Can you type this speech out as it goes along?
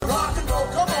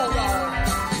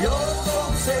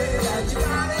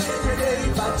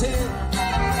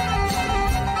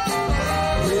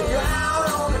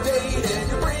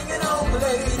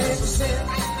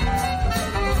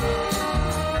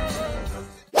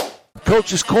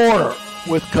Coach's Corner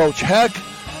with Coach Heck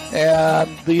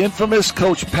and the infamous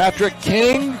Coach Patrick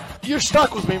King. You're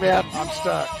stuck with me, man. I'm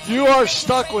stuck. You are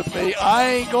stuck with me. I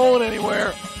ain't going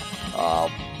anywhere.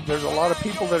 There's a lot of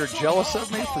people that are jealous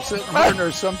of me for sitting here, and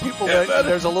there's some people that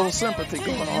there's a little sympathy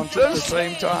going on at the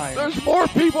same time. There's more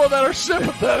people that are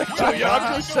sympathetic to you.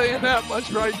 I'm just saying that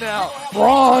much right now.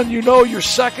 Ron, you know you're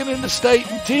second in the state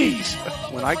in tees.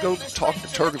 When I go talk to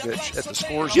Turgovich at the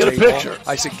scores Get a table, picture.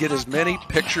 I said, get as many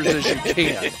pictures as you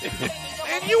can.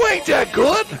 And you ain't that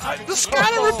good. The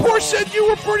scouting report said you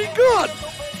were pretty good.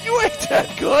 You ain't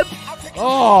that good.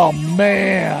 Oh,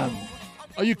 man.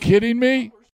 Are you kidding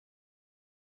me?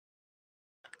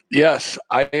 Yes,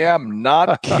 I am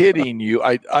not kidding you.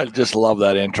 I just love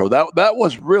that intro. That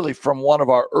was really from one of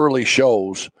our early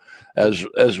shows as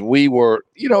we were,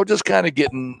 just kind of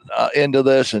getting into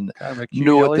this and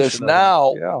new at this.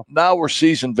 Now we're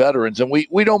seasoned veterans, and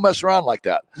we don't mess around like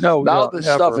that. No, now this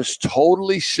stuff is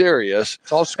totally serious.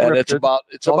 It's all scripted. And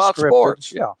it's about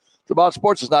sports. Yeah. It's about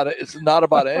sports. It's not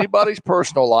about anybody's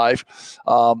personal life.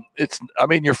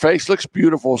 Your face looks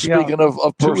beautiful. Speaking of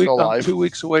personal life, I'm 2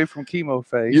 weeks away from chemo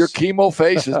face. Your chemo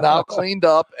face is now cleaned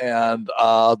up, and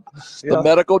the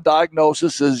medical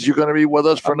diagnosis is you're going to be with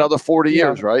us for another 40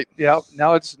 years, right? Yeah.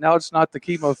 Now it's not the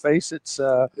chemo face. It's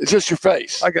just your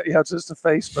face. It's just the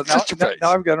face. But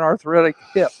now I've got an arthritic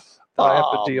hip that I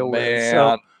have to deal with.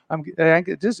 So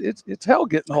it's hell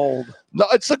getting old. No,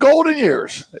 it's the golden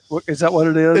years. Is that what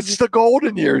it is? It's the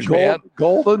golden years, man.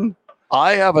 Golden.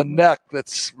 I have a neck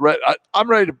that's I'm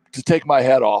ready to take my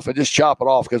head off and just chop it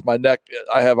off because my neck.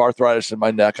 I have arthritis in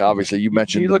my neck. Obviously, you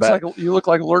mentioned you look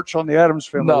like Lurch on the Addams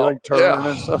Family. No, like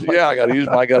turning and stuff like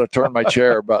I got to turn my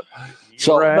chair, but.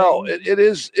 So no, it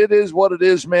is what it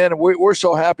is, man. And we're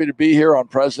so happy to be here on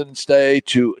President's Day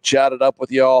to chat it up with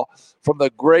y'all from the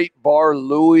great Bar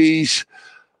Louie's.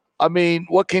 I mean,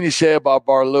 what can you say about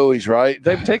Bar Louie's, right?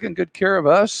 They've taken good care of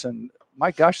us, and my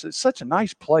gosh, it's such a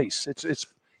nice place. It's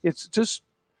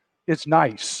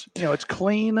nice. It's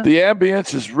clean. The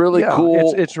ambience is really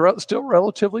cool. It's still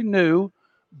relatively new,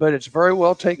 but it's very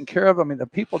well taken care of. I mean, the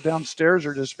people downstairs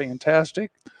are just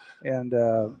fantastic, and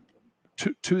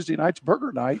Tuesday night's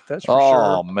burger night. That's for sure.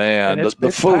 Oh man, and the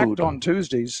it's food packed on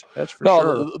Tuesdays. That's for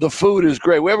sure. The food is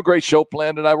great. We have a great show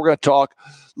planned tonight. We're going to talk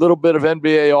a little bit of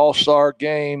NBA All-Star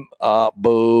Game.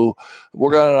 Boo.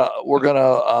 We're gonna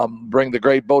bring the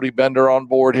great Bodie Bender on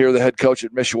board here, the head coach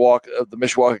at the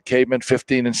Mishawaka Cavemen,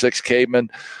 15-6 Cavemen.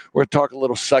 We're going to talk a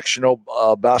little sectional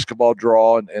basketball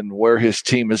draw and where his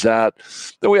team is at.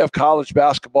 Then we have college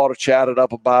basketball to chat it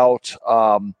up about.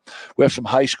 We have some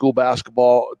high school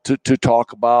basketball to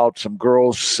talk about. Some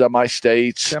girls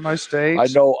semi-states. I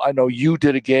know you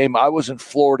did a game. I was in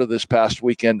Florida this past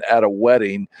weekend at a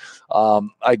wedding.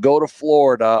 I go to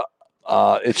Florida.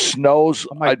 It snows.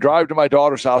 I drive to my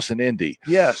daughter's house in Indy.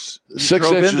 Yes.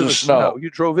 6 inches of snow. You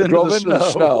drove into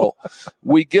the snow.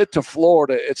 We get to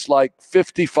Florida. It's like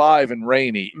 55 and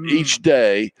rainy each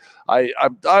day.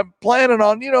 I'm planning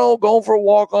on, going for a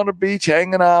walk on the beach,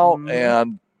 hanging out,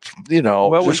 and, Well,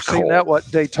 we've just seen cold.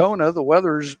 that, Daytona, the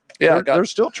weather's they're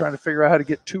still trying to figure out how to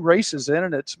get 2 races in,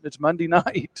 and it's Monday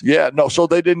night. Yeah, no, so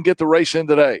they didn't get the race in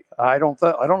today. I don't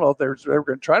know if they're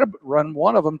going to try to run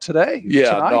one of them today.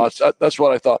 Yeah, tonight. no, that's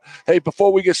what I thought. Hey,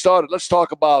 before we get started, let's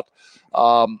talk about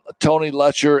Tony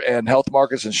Letcher and Health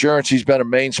Markets Insurance. He's been a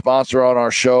main sponsor on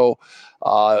our show.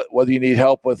 Whether you need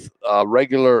help with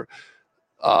regular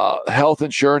health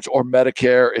insurance or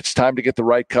Medicare, it's time to get the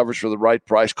right coverage for the right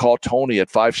price. Call Tony at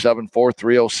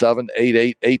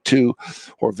 574-307-8882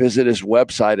 or visit his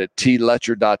website at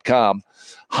tletcher.com.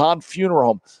 Hahn Funeral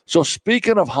Home. So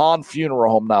speaking of Hahn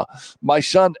Funeral Home, now my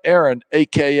son Aaron,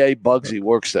 aka Bugsy,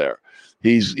 works there.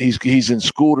 He's in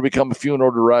school to become a funeral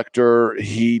director.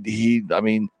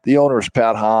 The owner is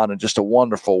Pat Hahn, and just a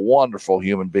wonderful, wonderful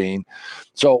human being.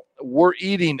 So we're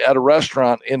eating at a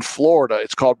restaurant in Florida.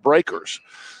 It's called Breakers.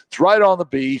 It's right on the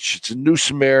beach. It's in New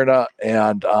Smyrna,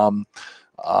 and so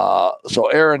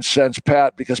Aaron sends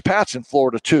Pat, because Pat's in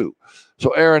Florida too. So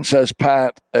Aaron says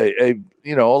Pat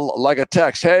like a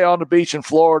text, hey, on the beach in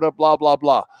Florida, blah blah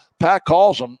blah. Pat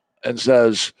calls him and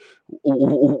says,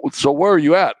 so where are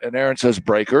you at? And Aaron says,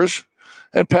 Breakers.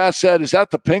 And Pat said, is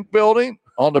that the pink building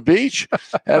on the beach?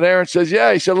 And Aaron says,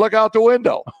 yeah. He said, look out the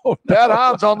window. Oh, no. Pat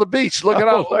Hahn's on the beach looking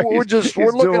out. We're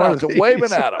looking out,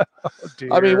 waving at him.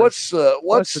 I mean, what's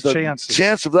the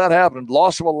chance of that happening?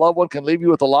 Loss of a loved one can leave you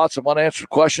with lots of unanswered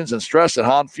questions and stress. At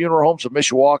Hahn Funeral Homes of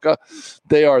Mishawaka,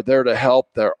 they are there to help.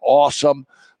 They're awesome.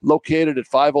 located at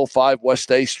 505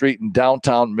 West A Street in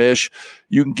downtown Mish.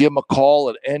 You can give them a call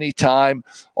at any time.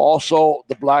 Also,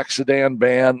 the Black Sedan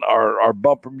Band, our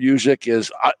bumper music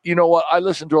is, you know what? I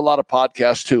listen to a lot of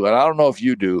podcasts too, and I don't know if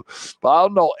you do, but I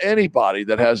don't know anybody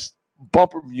that has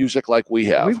bumper music like we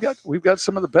have. We've got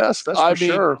some of the best. That's for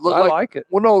sure. I like it.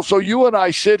 Well, no. So you and I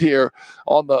sit here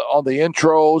on the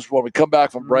intros when we come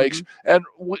back from breaks, and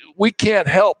we can't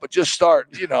help but just start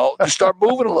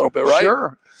moving a little bit, right?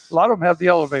 Sure. A lot of them have the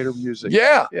elevator music.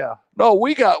 Yeah. Yeah. No,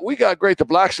 we got great. The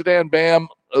Black Sedan Band,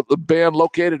 the band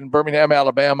located in Birmingham,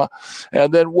 Alabama.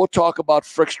 And then we'll talk about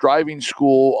Frick's Driving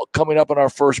School coming up in our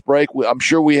first break. I'm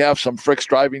sure we have some Frick's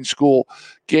Driving School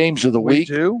games of the week.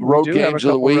 Road games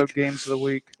of the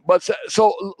week. But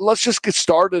so let's just get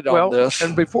started on this.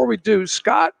 And before we do,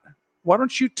 Scott, why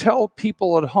don't you tell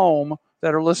people at home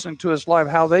that are listening to us live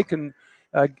how they can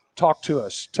talk to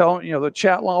us? Tell the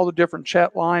chat line, all the different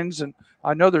chat lines, and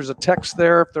I know there's a text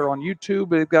there if they're on YouTube.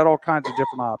 They've got all kinds of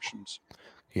different options.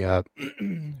 Yeah.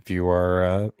 If you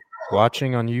are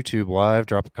watching on YouTube live,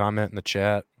 drop a comment in the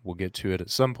chat. We'll get to it at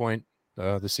some point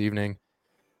this evening.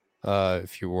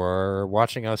 If you are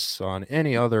watching us on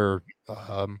any other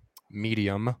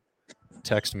medium,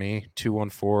 text me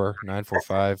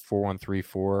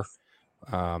 214-945-4134,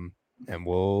 and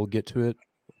we'll get to it,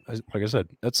 like I said,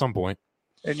 at some point.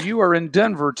 And you are in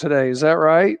Denver today, is that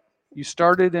right? You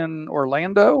started in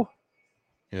Orlando?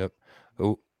 Yep.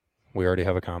 Oh, we already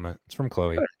have a comment. It's from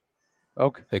Chloe.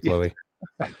 Okay. Hey, Chloe.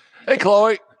 Hey,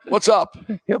 Chloe. What's up?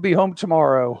 He'll be home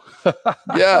tomorrow.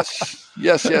 Yes.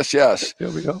 He'll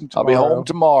be home tomorrow. I'll be home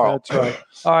tomorrow. That's right.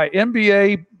 All right.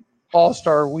 NBA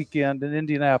All-Star Weekend in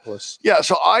Indianapolis. Yeah.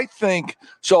 So I think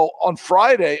on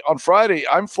Friday,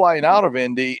 I'm flying out of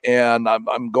Indy and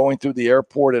I'm going through the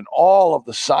airport, and all of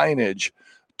the signage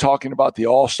talking about the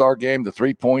All-Star game, the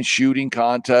 3-point shooting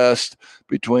contest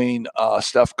between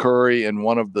Steph Curry and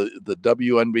one of the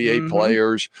WNBA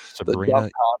players, Sabrina, the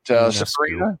dunk contest.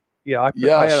 Sabrina. Yeah,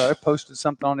 I posted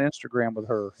something on Instagram with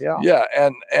her. Yeah. Yeah,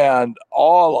 and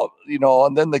all of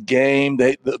and then the game,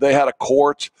 they had a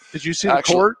court. Did you see the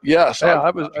court? Yes.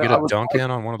 Yeah, Did you get a dunk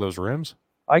in on one of those rims?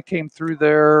 I came through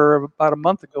there about a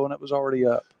month ago and it was already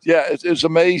up. Yeah, it's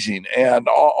amazing. And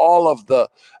all of the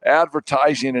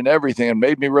advertising and everything, it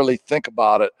made me really think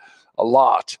about it a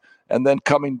lot. And then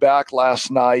coming back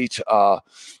last night, as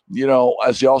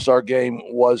the All-Star game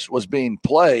was being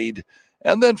played,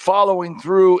 and then following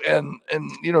through and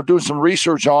doing some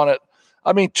research on it.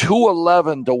 I mean,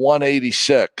 211 to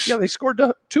 186. Yeah, they scored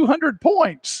 200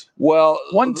 points. Well,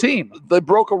 one team. They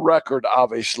broke a record,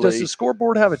 obviously. Does the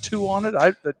scoreboard have a 2 on it?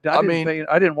 I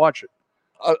didn't watch it.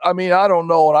 I mean, I don't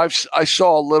know, and I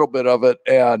saw a little bit of it,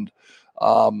 and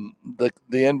the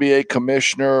NBA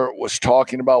commissioner was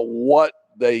talking about what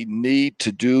they need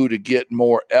to do to get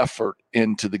more effort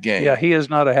into the game. Yeah, he is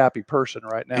not a happy person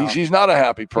right now. He's not a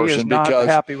happy person. He is not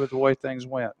happy with the way things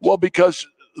went. Well, because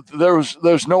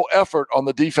there's no effort on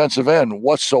the defensive end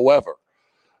whatsoever.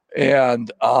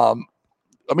 And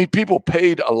people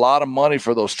paid a lot of money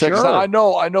for those tickets. Sure.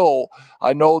 Now, I know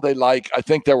I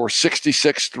think there were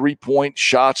 66 3-point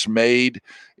shots made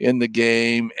in the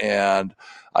game, and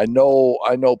I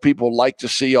know people like to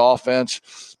see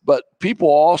offense, but people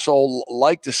also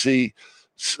like to see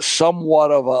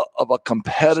somewhat of a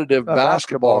competitive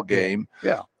basketball game.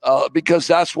 Yeah. Because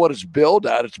that's what it's billed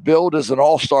at. It's billed as an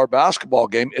all-star basketball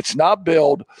game. It's not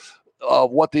billed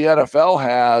what the NFL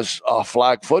has,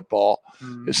 flag football.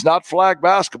 It's not flag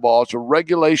basketball. It's a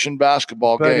regulation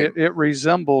basketball game. It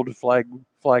resembled flag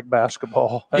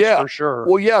basketball. That's for sure.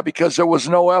 Well, yeah, because there was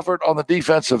no effort on the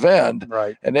defensive end.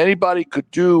 Right. And anybody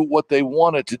could do what they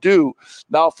wanted to do.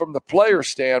 Now, from the player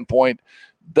standpoint,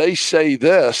 they say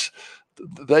this.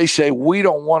 They say, we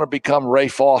don't want to become Ray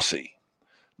Fosse.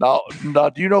 Now,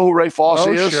 do you know who Ray Fosse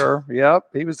is? Sure. Yep.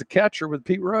 He was the catcher with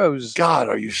Pete Rose. God,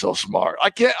 are you so smart? I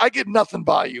get nothing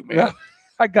by you, man. Yeah,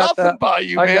 I got nothing by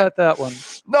you, man. I got that one.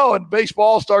 No, in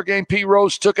baseball All-Star game, Pete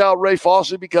Rose took out Ray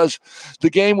Fosse because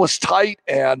the game was tight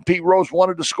and Pete Rose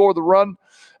wanted to score the run.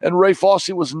 And Ray Fosse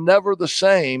was never the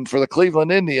same for the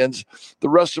Cleveland Indians the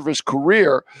rest of his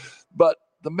career. But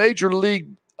the Major League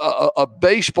a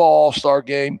baseball All-Star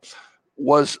game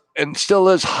was and still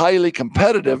is highly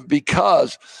competitive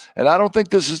because, and I don't think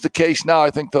this is the case now.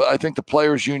 I think the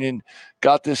Players Union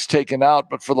got this taken out,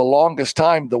 but for the longest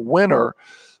time, the winner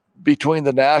between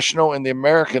the National and the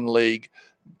American League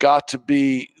got to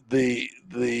be the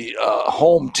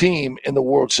home team in the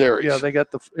World Series. Yeah, they got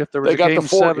if there was a game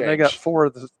 7, games. They got four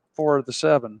of the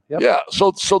 7. Yep. Yeah,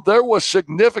 so there was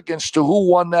significance to who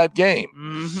won that game.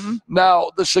 Mm-hmm. Now,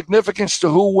 the significance to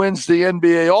who wins the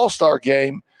NBA All-Star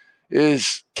game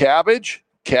is cabbage,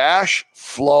 cash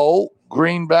flow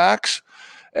greenbacks.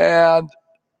 And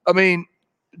I mean,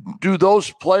 do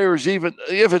those players even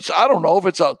if it's I don't know if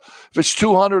it's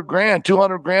 200 grand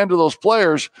to those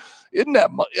players, isn't that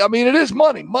I mean, it is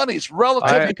money. Money's relative.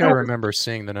 I think I remember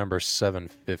seeing the number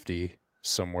 750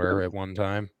 somewhere at one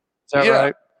time. Is that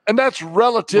right? And that's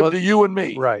relative to you and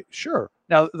me. Right. Sure.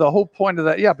 Now, the whole point of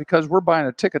that, because we're buying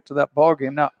a ticket to that ball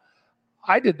game. Now,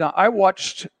 I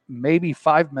watched maybe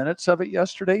 5 minutes of it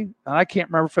yesterday, and I can't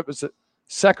remember if it was the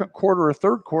second quarter or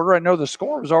third quarter. I know the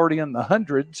score was already in the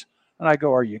hundreds, and I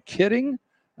go, are you kidding?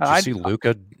 Did you see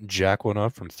Luka jack one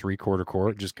up from three-quarter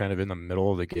court, just kind of in the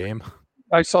middle of the game?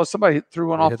 I saw somebody threw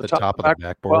one off the top of the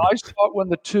backboard. Well, I saw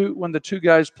it when the two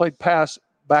guys played pass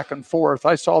back and forth.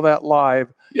 I saw that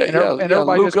live.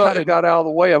 Everybody just kind of got out of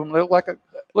the way of them.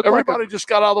 Everybody just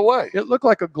got out of the way. It looked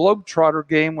like a Globetrotter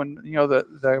game when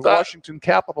the Washington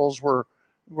Capitals were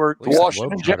the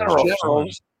Washington Generals.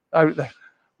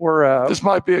 This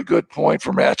might be a good point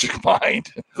for Magic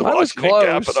Mind. The Washington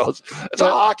Capitals. It's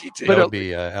a hockey team. That would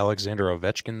be Alexander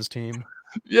Ovechkin's team.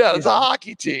 Yeah, it's a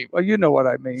hockey team. Well, you know what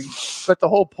I mean. But the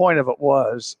whole point of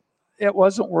it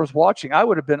wasn't worth watching. I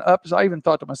would have been up. I even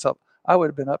thought to myself, I would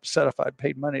have been upset if I'd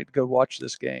paid money to go watch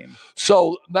this game.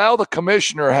 So now the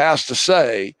commissioner has to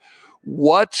say,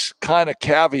 what kind of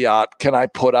caveat can I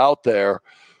put out there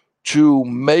to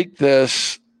make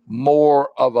this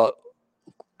more of a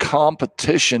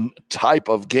competition type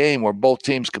of game where both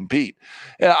teams compete?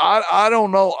 And I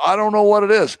don't know. I don't know what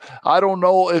it is. I don't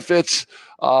know if it's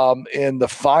in the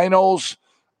finals,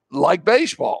 like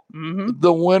baseball,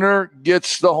 the winner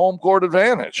gets the home court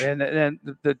advantage. And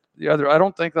the other, I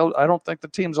don't think the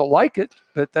teams will like it,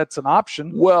 but that's an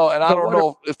option. Well, and I don't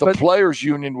know if the players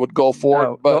union would go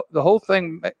for it, but the whole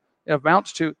thing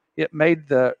amounts to it made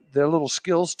the little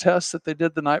skills test that they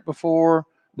did the night before,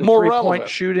 the more 3-point relevant.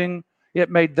 shooting. It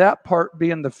made that part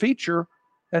being the feature,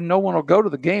 and no one will go to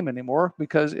the game anymore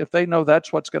because if they know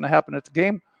that's what's going to happen at the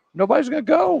game, nobody's going to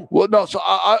go. Well, no.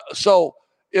 So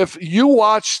if you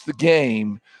watch the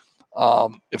game,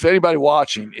 if anybody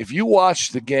watching, if you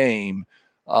watch the game,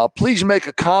 please make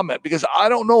a comment because I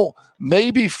don't know.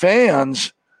 Maybe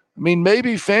fans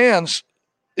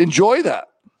enjoy that.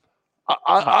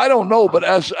 I don't know, but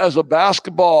as a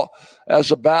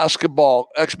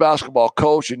ex-basketball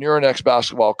coach, and you're an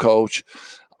ex-basketball coach,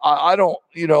 I don't,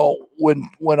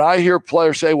 when I hear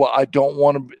players say, well, I don't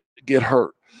want to get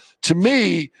hurt. To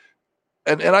me,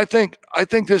 and I think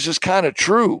this is kind of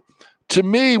true. To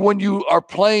me, when you are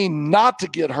playing not to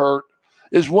get hurt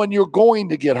is when you're going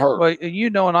to get hurt. Well,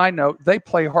 and I know they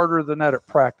play harder than that at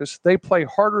practice. They play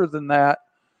harder than that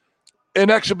in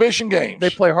exhibition games. They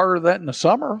play harder than that in the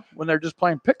summer when they're just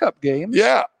playing pickup games.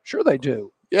 Yeah. Sure they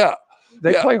do. Yeah.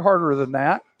 They play harder than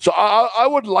that. So I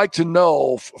would like to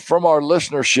know from our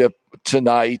listenership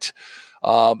tonight,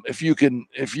 if you can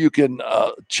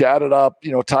chat it up,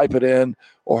 type it in,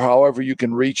 or however you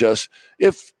can reach us,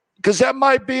 because that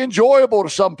might be enjoyable to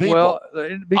some people.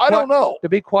 Well, I don't know. To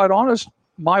be quite honest,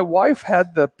 my wife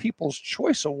had the People's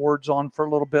Choice Awards on for a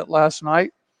little bit last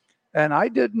night, and I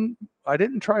didn't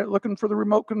try looking for the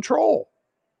remote control.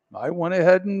 I went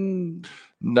ahead and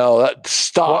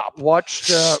stop.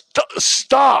 Watched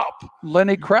stop.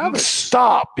 Lenny Kravitz.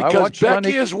 Stop, because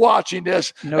Becky is watching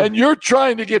this, and you're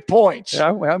trying to get points.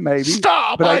 Yeah, well, maybe.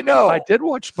 Stop. But I know. I did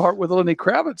watch the part with Lenny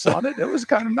Kravitz on it. It was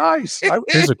kind of nice.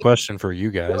 Here's a question for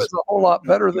you guys. It was a whole lot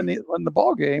better than the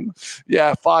ball game.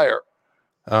 Yeah, fire.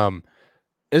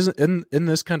 Isn't in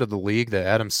this kind of the league that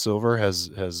Adam Silver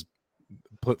has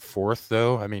put forth,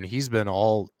 though? I mean, he's been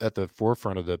all at the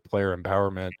forefront of the player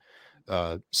empowerment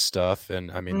stuff,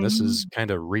 and I mean, this is kind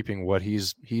of reaping what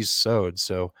he's sowed.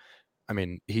 So, I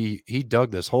mean, he dug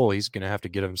this hole. He's going to have to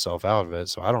get himself out of it.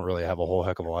 So, I don't really have a whole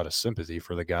heck of a lot of sympathy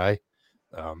for the guy.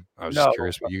 I was just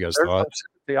curious what you guys thought.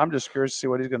 I'm just curious to see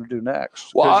what he's going to do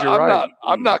next. Well,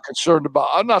 I'm not concerned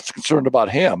about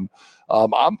him.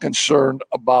 I'm concerned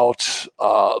about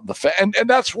the fan, and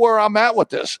that's where I'm at with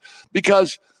this,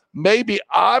 because maybe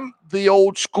I'm the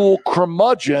old school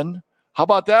curmudgeon. How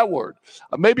about that word?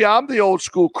 Maybe I'm the old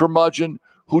school curmudgeon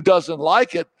who doesn't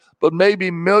like it, but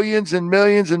maybe millions and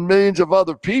millions and millions of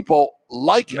other people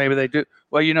like it. Maybe they do.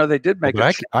 Well, they did make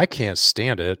it. I can't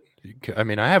stand it. I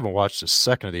mean, I haven't watched a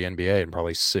second of the NBA in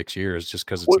probably 6 years just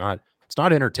because it's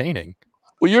not entertaining.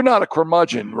 Well, you're not a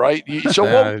curmudgeon, right?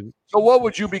 So what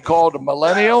would you be called? A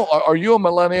millennial? Are you a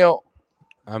millennial?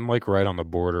 I'm like right on the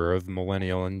border of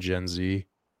millennial and Gen Z.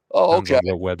 Oh, okay.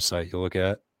 What website you look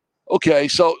at? Okay,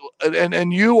 so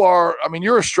and you are, I mean,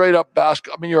 you're a straight up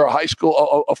basketball. I mean, you're a high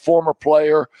school, a former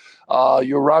player.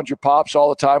 You're around your pops all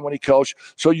the time when he coached.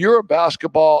 So you're a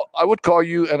basketball. I would call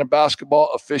you a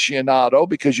basketball aficionado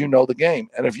because you know the game.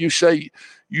 And if you say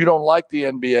you don't like the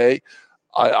NBA,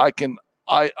 I can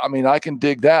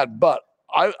dig that. But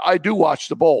I do watch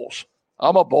the Bulls.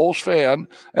 I'm a Bulls fan,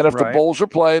 and if the Right. Bulls are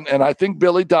playing, and I think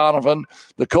Billy Donovan,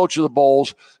 the coach of the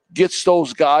Bulls, gets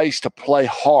those guys to play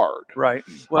hard. Right.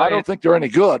 I don't think they're any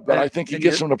good, but and- I think he and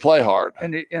gets you- them to play hard.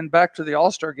 And back to the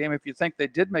All-Star game, if you think they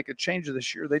did make a change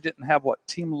this year, they didn't have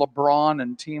Team LeBron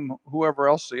and Team whoever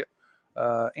else,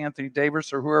 Anthony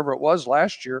Davis or whoever it was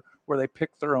last year, where they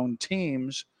picked their own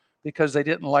teams because they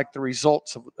didn't like the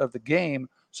results of the game.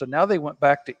 So now they went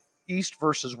back to East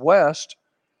versus West,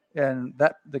 and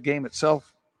that the game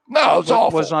itself No, it's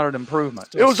awful. was not an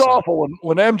improvement. It was awful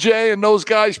when MJ and those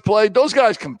guys played. Those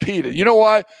guys competed. You know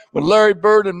why? When Larry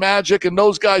Bird and Magic and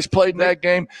those guys played in that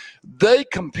game, they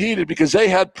competed because they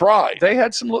had pride. They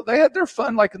had their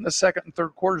fun like in the second and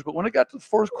third quarters, but when it got to the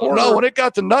fourth quarter, No, when it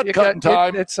got to nut cutting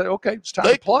time, it said, okay, it's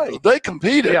time to play. They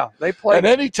competed. Yeah, they played. And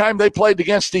anytime they played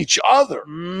against each other.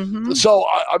 Mm-hmm. So,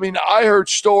 I mean, I heard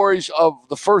stories of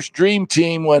the first Dream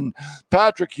Team when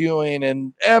Patrick Ewing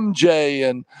and MJ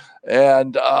and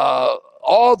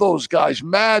all those guys,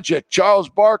 Magic, Charles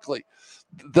Barkley,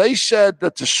 they said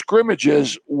that the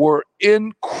scrimmages were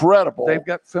incredible. They've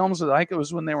got films I think it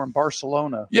was when they were in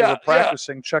Barcelona. Yeah, they were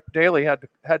practicing. Chuck Daly had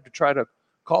to try to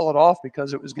call it off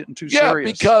because it was getting too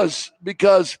serious.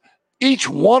 because each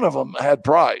one of them had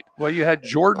pride. Well, you had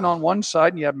Jordan on one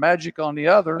side and you had Magic on the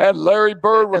other. And Larry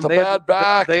Bird with a bad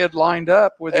back. They had lined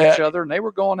up with each other and they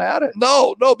were going at it.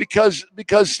 No, because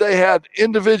they had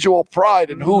individual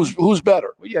pride and who's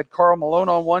better. Well, you had Karl Malone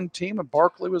on one team and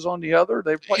Barkley was on the other.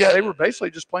 They were basically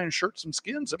just playing shirts and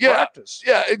skins at practice.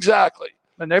 Yeah, exactly.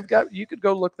 And you could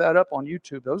go look that up on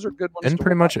YouTube. Those are good ones. And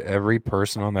pretty much every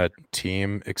person on that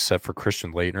team, except for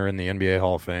Christian Laettner in the NBA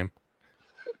Hall of Fame.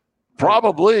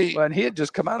 Probably. And he had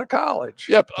just come out of college.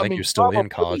 Yep. I think he was still in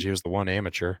college. He was the one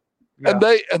amateur. Yeah.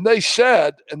 And they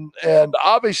said, and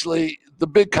obviously the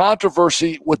big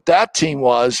controversy with that team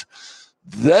was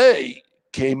they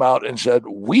came out and said,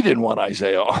 we didn't want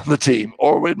Isaiah on the team.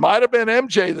 Or it might have been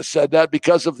MJ that said that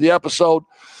because of the episode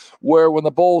where when the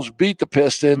Bulls beat the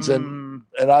Pistons and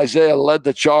Isaiah led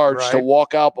the charge to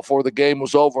walk out before the game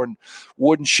was over and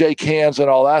wouldn't shake hands and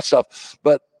all that stuff.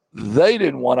 But they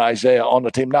didn't want Isaiah on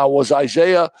the team. Now, was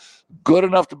Isaiah good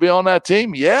enough to be on that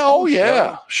team? Yeah. Oh,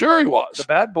 yeah. Sure he was. The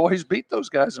Bad Boys beat those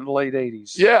guys in the late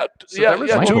 80s. Yeah. So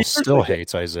Michael still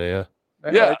hates Isaiah.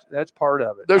 Yeah. That's part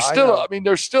of it. There's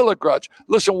still a grudge.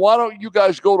 Listen, why don't you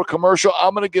guys go to commercial?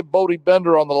 I'm going to get Bodie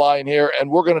Bender on the line here, and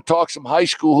we're going to talk some high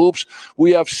school hoops.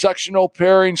 We have sectional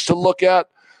pairings to look at.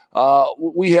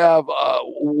 We have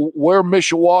where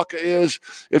Mishawaka is.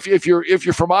 If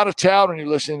you're from out of town and you're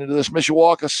listening to this,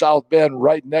 Mishawaka, South Bend,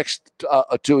 right next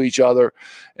to each other,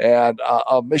 and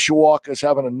Mishawaka is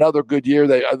having another good year.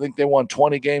 I think they won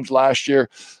 20 games last year.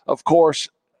 Of course,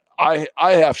 I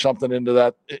have something into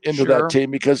that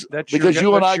team because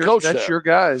you and I coach there. That's your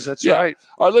guys. That's right.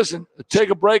 All right, listen, take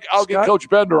a break. I'll get Coach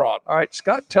Bender on. All right,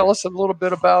 Scott, tell us a little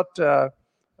bit about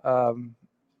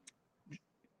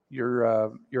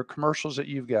your commercials that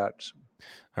you've got.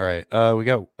 All right. I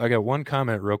got one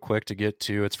comment real quick to get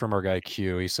to. It's from our guy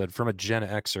Q. He said, from a Gen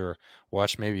Xer,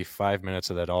 watched maybe 5 minutes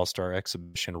of that All-Star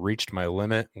exhibition, reached my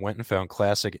limit, went and found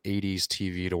classic 80s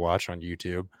TV to watch on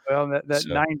YouTube. Well, that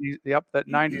 90s, that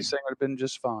 90s thing would have been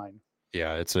just fine.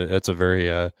 Yeah, it's a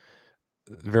very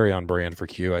very on brand for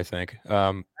Q, I think.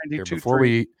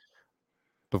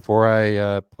 Before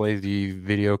I play the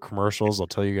video commercials, I'll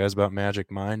tell you guys about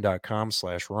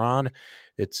magicmind.com/Ron.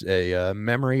 It's a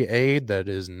memory aid that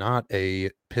is not a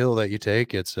pill that you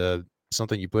take. It's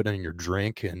something you put in your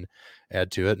drink and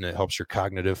add to it, and it helps your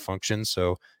cognitive function.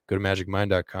 So go to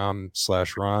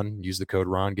magicmind.com/Ron. Use the code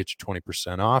Ron, get you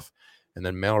 20% off. And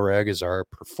then Mailreg is our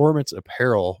performance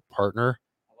apparel partner.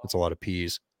 That's a lot of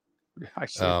P's. I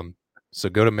see. So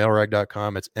go to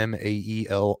mailreg.com. It's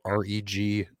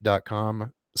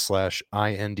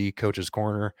mailreg.com/IND Coaches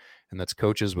Corner. And that's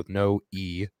coaches with no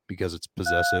E because it's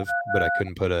possessive, but I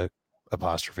couldn't put a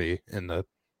apostrophe in the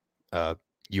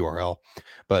URL.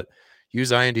 But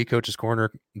use IND Coaches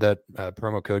Corner. That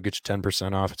promo code gets you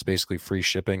 10% off. It's basically free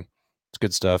shipping. It's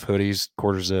good stuff. Hoodies,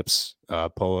 quarter zips,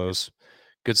 polos.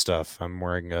 Good stuff. I'm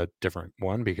wearing a different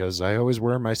one because I always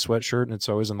wear my sweatshirt and it's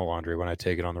always in the laundry when I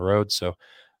take it on the road. So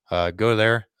go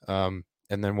there. And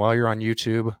then while you're on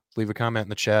YouTube, leave a comment in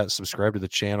the chat, subscribe to the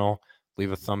channel,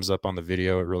 leave a thumbs up on the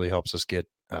video. It really helps us get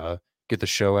the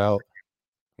show out.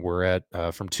 We're at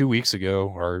from 2 weeks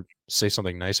ago, our Say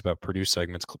Something Nice About Purdue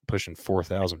segments pushing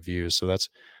 4,000 views. So that's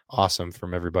awesome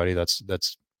from everybody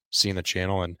that's seeing the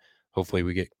channel, and hopefully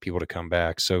we get people to come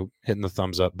back. So hitting the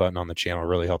thumbs up button on the channel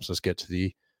really helps us get to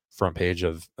the front page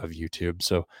of YouTube.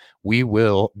 So we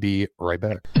will be right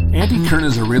back. Andy Kern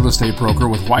is a real estate broker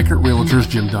with Weichert Realtors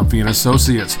Jim Dunphy and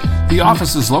Associates. The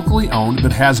office is locally owned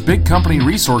but has big company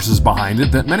resources behind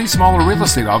it that many smaller real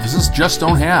estate offices just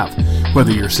don't have.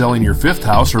 Whether you're selling your fifth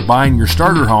house or buying your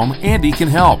starter home, Andy can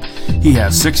help. He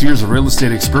has 6 years of real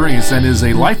estate experience and is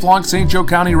a lifelong St. Joe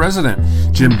County resident.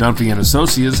 Jim Dunphy and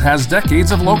Associates has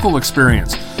decades of local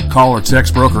experience. Call or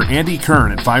text broker Andy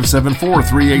Kern at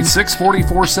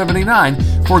 574-386-4479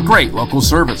 for great local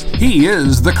service. He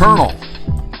is the Colonel.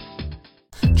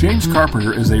 James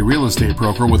Carpenter is a real estate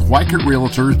broker with Weichert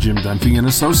Realtors Jim Dunphy and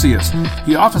Associates.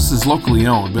 The office is locally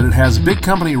owned, but it has big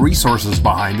company resources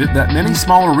behind it that many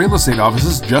smaller real estate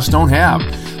offices just don't have.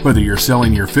 Whether you're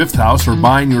selling your fifth house or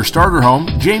buying your starter home,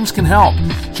 James can help.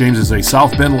 James is a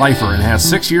South Bend lifer and has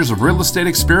 6 years of real estate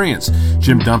experience.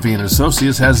 Jim Dunphy and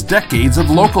Associates has decades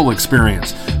of local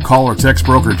experience. Call or text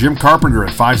broker Jim Carpenter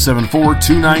at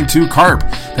 574-292-CARP.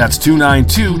 That's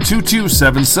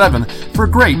 292-2277 for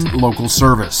great local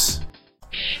service.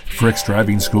 Frick's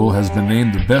Driving School has been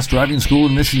named the best driving school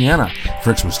in Michiana.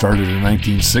 Frick's was started in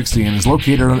 1960 and is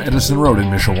located on Edison Road in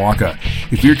Mishawaka.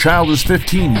 If your child is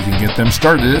 15, you can get them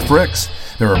started at Frick's.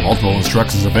 There are multiple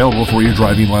instructions available for your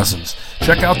driving lessons.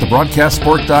 Check out the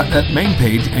broadcastsport.net main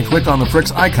page and click on the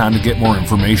Frick's icon to get more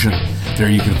information. There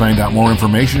you can find out more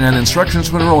information and instructions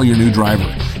to enroll your new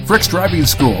driver. Frick's Driving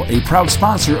School, a proud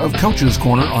sponsor of Coach's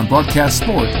Corner on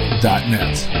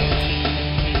broadcastsport.net.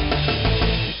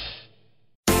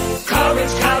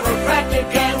 Courage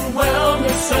Chiropractic and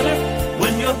Wellness Center.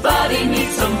 When your body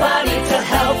needs somebody to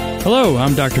help. Hello,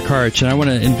 I'm Dr. Karch, and I want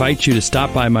to invite you to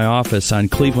stop by my office on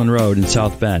Cleveland Road in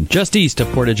South Bend, just east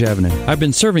of Portage Avenue. I've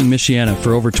been serving Michiana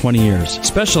for over 20 years,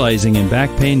 specializing in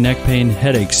back pain, neck pain,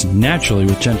 headaches, naturally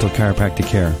with gentle chiropractic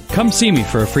care. Come see me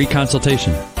for a free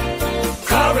consultation.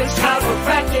 Courage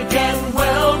Chiropractic and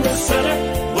Wellness Center.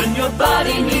 When your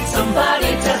body needs somebody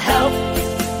to help.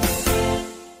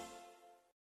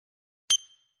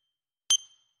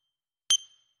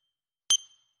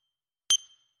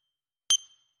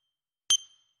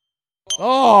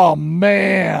 Oh,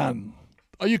 man.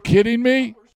 Are you kidding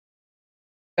me?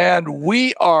 And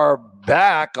we are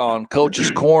back on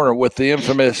Coach's Corner with the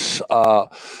infamous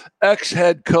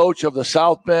ex-head coach of the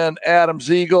South Bend Adams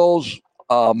Eagles,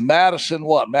 Madison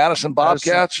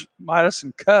Bobcats?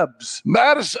 Madison Cubs.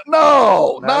 Madison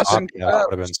Cubs. That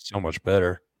would have been so much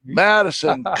better.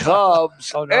 Madison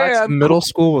Cubs. Oh, no, and Middle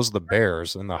school was the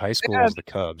Bears, and the high school was the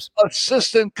Cubs.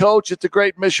 assistant coach at the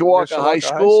great Mishawaka High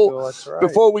School. That's right.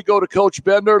 Before we go to Coach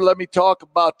Bender, let me talk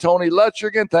about Tony Letcher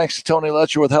again. Thanks to Tony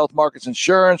Letcher with Health Markets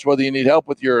Insurance. Whether you need help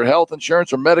with your health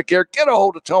insurance or Medicare, get a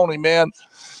hold of Tony, man.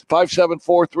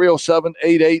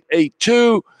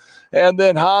 574-307-8882. And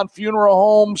then Hahn Funeral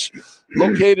Homes,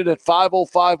 located at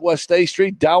 505 West A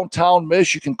Street, downtown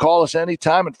Mish. You can call us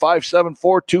anytime at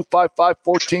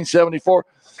 574-255-1474.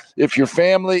 If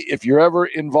you're ever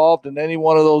involved in any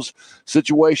one of those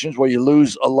situations where you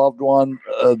lose a loved one,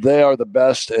 they are the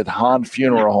best at Hahn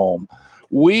Funeral Home.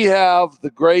 We have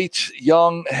the great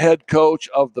young head coach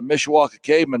of the Mishawaka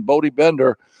Cavemen, Bodie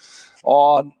Bender,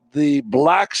 on the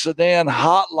Black Sedan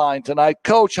hotline tonight.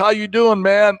 Coach, how you doing,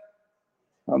 man?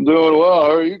 I'm doing well.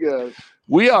 How are you guys?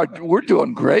 We're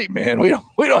doing great, man. We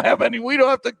don't have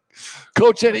to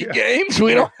coach any games.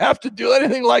 We don't have to do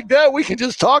anything like that. We can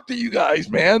just talk to you guys,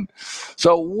 man.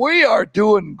 So we are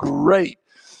doing great,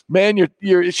 man.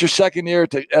 It's your second year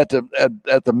at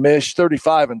the Mish,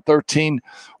 35-13,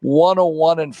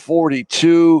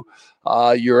 101-42.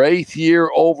 Your 8th year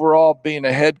overall being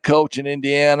a head coach in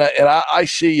Indiana, and I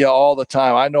see you all the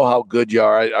time. I know how good you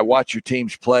are. I watch your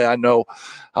teams play. I know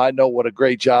what a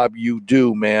great job you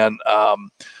do, man.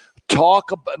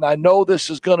 Talk about, and I know this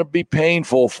is going to be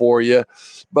painful for you,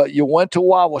 but you went to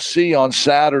Wawasee on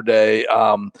Saturday,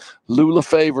 Lou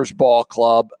Lefever's ball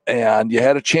club, and you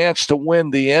had a chance to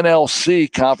win the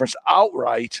NLC conference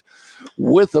outright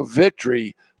with a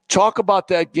victory. Talk about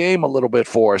that game a little bit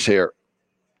for us here.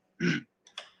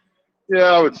 Yeah,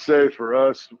 I would say for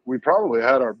us, we probably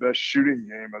had our best shooting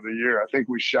game of the year. I think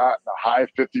we shot in the high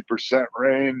 50%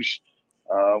 range.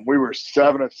 We were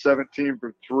 7 of 17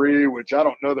 for three, which I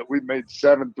don't know that we've made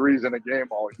 7 threes in a game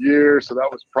all year. So that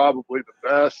was probably the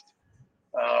best.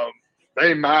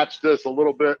 They matched us a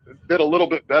little bit, did a little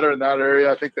bit better in that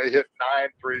area. I think they hit 9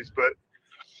 threes, but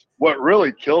what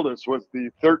really killed us was the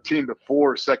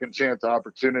 13-4 second chance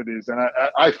opportunities. And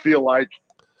I feel like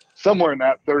somewhere in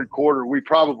that third quarter, we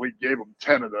probably gave them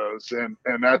 10 of those. And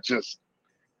that's just,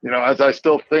 as I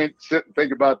still sit and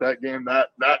think about that game, that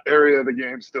area of the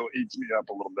game still eats me up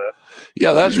a little bit.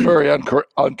 Yeah, that's very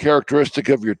uncharacteristic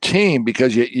of your team,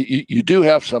 because you do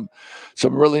have some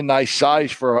really nice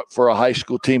size for a high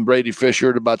school team. Brady Fisher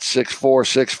at about 6'4",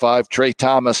 6'5". Trey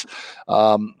Thomas,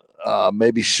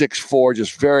 maybe 6'4",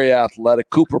 just very athletic.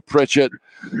 Cooper Pritchett,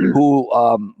 who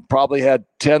probably had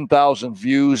 10,000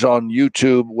 views on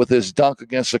YouTube with his dunk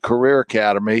against the Career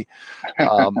Academy,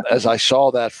 as I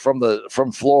saw that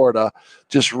from Florida,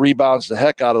 just rebounds the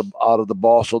heck out of the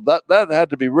ball. So that had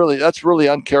to be that's really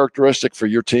uncharacteristic for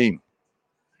your team.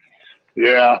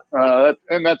 Yeah,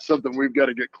 and that's something we've got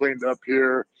to get cleaned up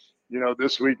here,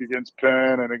 this week against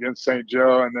Penn and against St.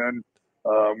 Joe, and then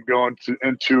going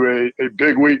into a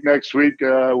big week next week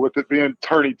with it being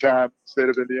tourney time in the state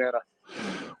of Indiana.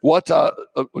 What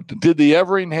did the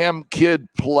Everingham kid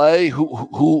play?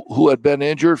 Who had been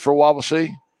injured for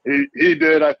Wawasee? He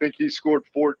did. I think he scored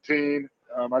 14.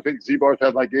 I think Zebarth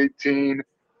had like 18.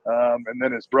 And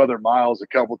then his brother Miles a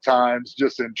couple times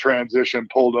just in transition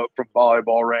pulled up from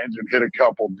volleyball range and hit a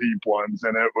couple deep ones.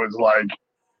 And it was like,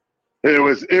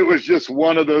 it was just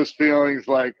one of those feelings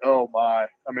like, oh my,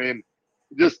 I mean,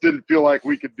 just didn't feel like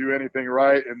we could do anything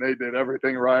right. And they did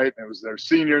everything right. And it was their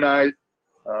senior night.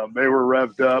 They were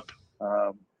revved up.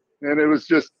 And it was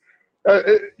just,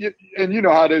 and you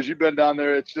know how it is. You've been down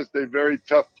there. It's just a very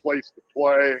tough place to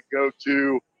play and go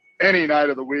to any night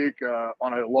of the week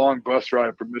on a long bus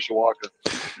ride from Mishawaka.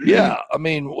 Yeah, I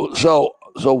mean, so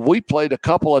we played a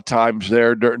couple of times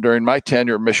there during my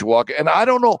tenure at Mishawaka, and I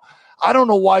don't know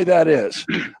why that is.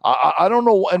 I don't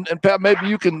know, and Pat, maybe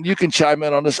you can chime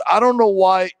in on this. I don't know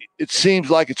why it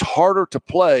seems like it's harder to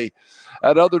play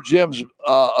at other gyms,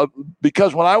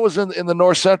 because when I was in the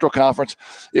North Central Conference,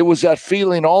 it was that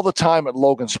feeling all the time at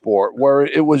Logan Sport where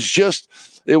it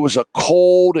was a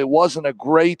cold. It wasn't a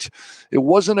great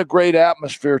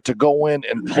atmosphere to go in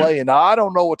and play. And I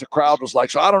don't know what the crowd was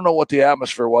like, so I don't know what the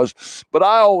atmosphere was, but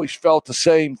I always felt the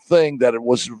same thing, that it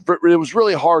was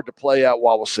really hard to play at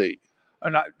Wawasee.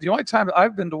 And the only time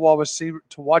I've been to Wawasee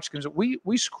to watch games,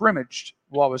 we scrimmaged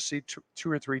Wawasee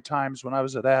two or three times when I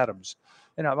was at Adams.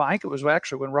 And I think it was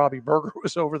actually when Robbie Berger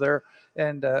was over there,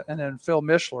 and then Phil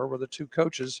Mishler were the two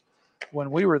coaches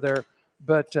when we were there.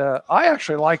 But I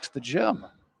actually liked the gym.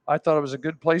 I thought it was a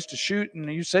good place to shoot.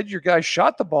 And you said your guys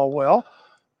shot the ball well.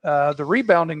 The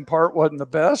rebounding part wasn't the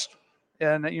best,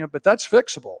 and but that's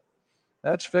fixable.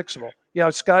 That's fixable. Yeah,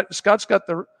 Scott's got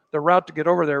the route to get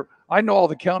over there. I know all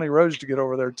the county roads to get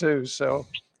over there too. So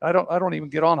I don't even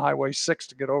get on Highway 6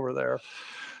 to get over there.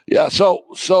 Yeah.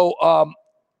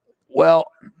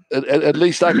 Well, at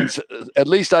least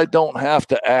I don't have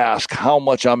to ask how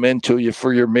much I'm into you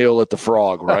for your meal at the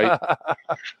Frog, right?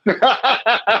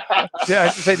 Yeah, I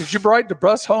say, did you ride the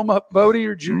bus home up, Bodie,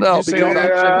 or did you no? say Because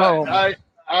home?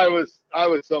 I was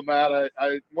so mad.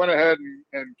 I went ahead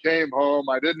and came home.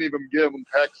 I didn't even give him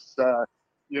Heck's. I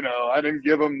didn't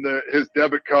give him his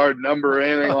debit card number or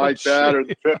anything like that, or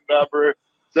the PIN number.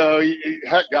 So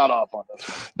Heck got off on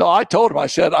this. No, I told him. I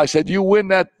said, you win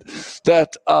that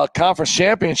conference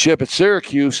championship at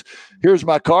Syracuse. Here's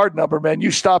my card number, man.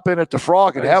 You stop in at the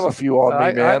Frog and have a few on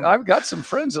me, man. I've got some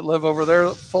friends that live over there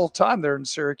full time there in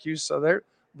Syracuse, so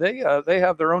they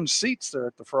have their own seats there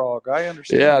at the Frog. I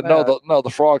understand. Yeah, that. The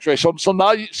Frog's race. So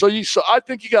now I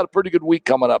think you got a pretty good week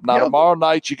coming up. Now tomorrow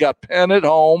night you got Penn at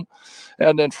home,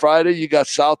 and then Friday you got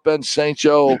South Bend St.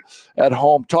 Joe at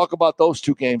home. Talk about those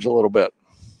two games a little bit.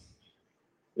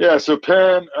 Yeah, so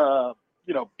Penn,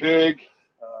 big.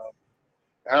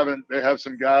 They have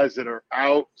some guys that are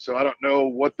out, so I don't know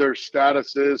what their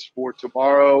status is for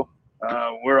tomorrow.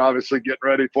 We're obviously getting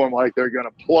ready for them like they're going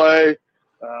to play.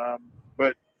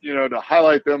 But, to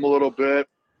highlight them a little bit,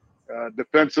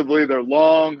 defensively, they're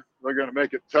long. They're going to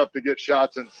make it tough to get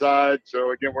shots inside.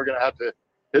 So, again, we're going to have to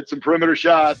hit some perimeter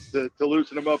shots to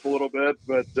loosen them up a little bit.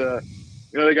 But,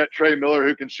 they got Trey Miller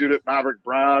who can shoot it. Maverick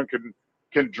Brown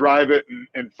can drive it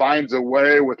and finds a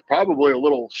way with probably a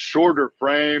little shorter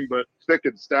frame, but thick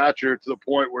in stature to the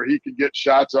point where he can get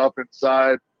shots off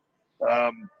inside.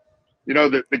 The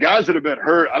guys that have been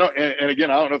hurt, I don't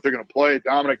know if they're going to play.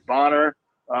 Dominic Bonner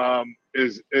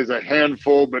is a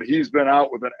handful, but he's been out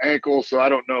with an ankle, so I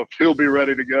don't know if he'll be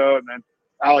ready to go. And then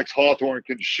Alex Hawthorne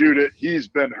can shoot it. He's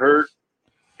been hurt,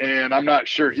 and I'm not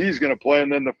sure he's going to play. And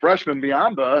then the freshman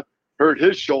Biamba hurt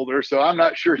his shoulder, so I'm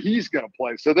not sure he's going to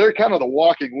play. So they're kind of the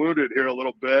walking wounded here a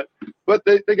little bit, but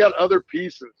they got other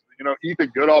pieces.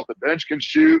 Ethan Good off the bench can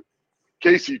shoot.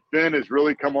 Casey Finn has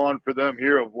really come on for them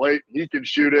here of late. He can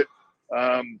shoot it.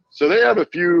 So they have a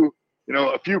few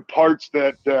parts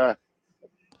that,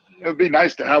 it would be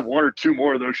nice to have one or two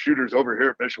more of those shooters over here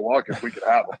at Mishawaka if we could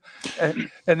have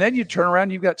them. And then you turn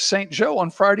around, you've got St. Joe on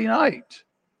Friday night.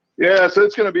 Yeah, so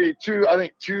it's going to be two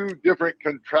different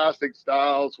contrasting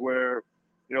styles where,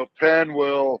 Penn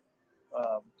will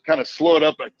kind of slow it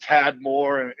up a tad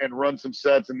more and run some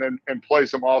sets and play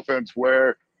some offense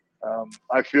where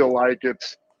I feel like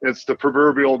it's the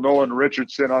proverbial Nolan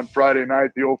Richardson on Friday night,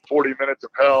 the old 40 minutes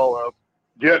of hell of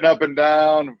getting up and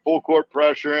down, full court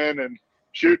pressuring and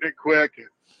shooting it quick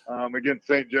against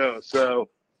St. Joe. So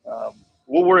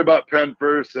we'll worry about Penn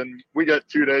first, and we got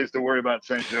 2 days to worry about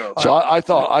St. Joe. So I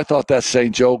thought that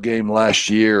St. Joe game last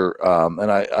year,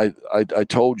 and I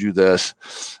told you this,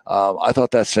 I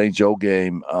thought that St. Joe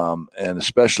game, and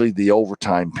especially the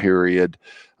overtime period,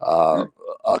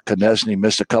 Konechny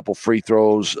missed a couple free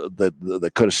throws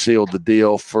that could have sealed the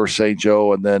deal for St.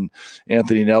 Joe, and then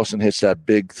Anthony Nelson hits that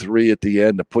big three at the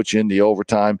end to put you in the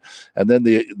overtime, and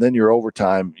then your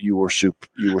overtime you were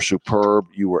superb,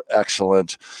 you were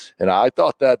excellent, and I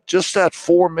thought that just that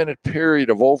 4-minute period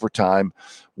of overtime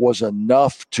was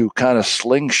enough to kind of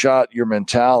slingshot your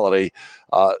mentality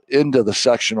into the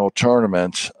sectional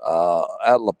tournament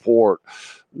at LaPorte,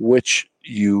 which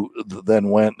you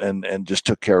then went and just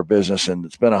took care of business. And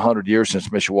it's been 100 years since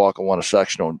Mishawaka won a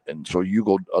sectional. And so you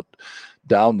go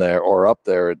down there or up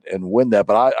there and win that.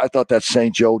 But I thought that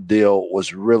St. Joe deal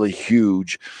was really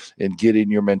huge in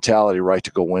getting your mentality right to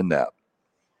go win that.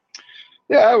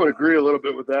 Yeah, I would agree a little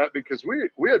bit with that because we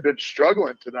had been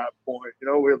struggling to that point.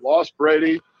 We had lost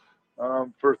Brady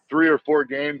for 3 or 4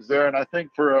 games there. And I think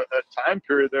for a time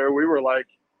period there, we were like,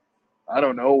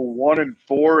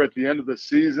 1-4 at the end of the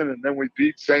season, and then we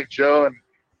beat St. Joe,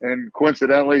 and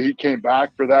coincidentally, he came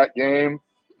back for that game.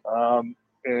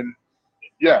 And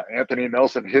yeah, Anthony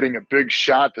Nelson hitting a big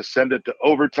shot to send it to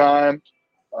overtime,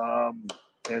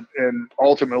 and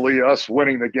ultimately us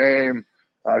winning the game,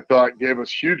 I thought gave us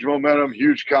huge momentum,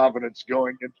 huge confidence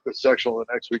going into the sectional the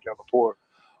next week on LaPorte.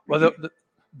 Well,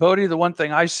 Bodie, the one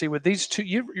thing I see with these two,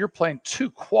 you're playing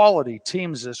 2 quality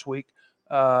teams this week.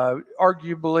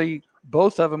 Arguably,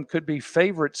 both of them could be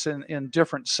favorites in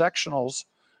different sectionals.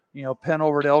 Penn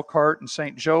over at Elkhart and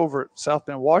St. Joe over at South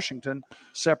Bend, Washington,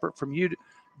 separate from you.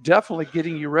 Definitely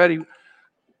getting you ready.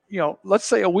 Let's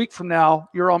say a week from now,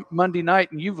 you're on Monday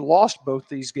night and you've lost both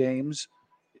these games.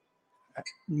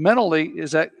 Mentally,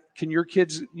 can your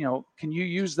kids, can you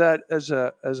use that as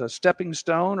a stepping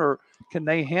stone, or can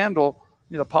they handle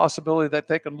the possibility that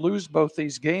they can lose both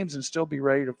these games and still be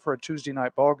ready for a Tuesday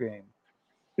night ball game?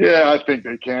 Yeah, I think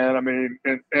they can. I mean,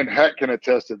 and Heck can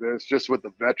attest to this, just with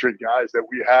the veteran guys that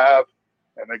we have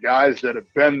and the guys that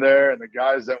have been there and the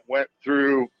guys that went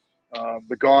through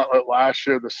the gauntlet last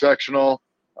year, the sectional.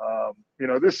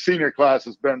 This senior class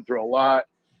has been through a lot.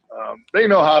 They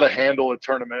know how to handle a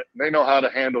tournament. They know how to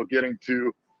handle getting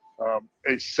to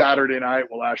a Saturday night.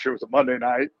 Well, last year was a Monday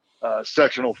night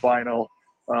sectional final.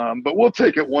 But we'll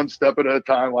take it one step at a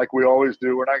time like we always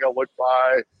do. We're not going to look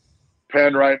by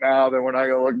Penn right now, then we're not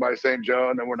going to look by St.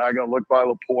 Joe, and then we're not going to look by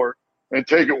LaPorte, and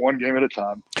take it one game at a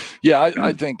time. Yeah,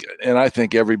 I think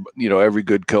every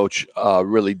good coach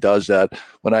really does that.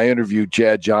 When I interviewed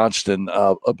Chad Johnston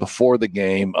before the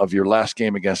game of your last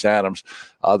game against Adams,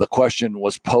 the question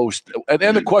was posed,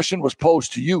 and the question was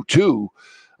posed to you too.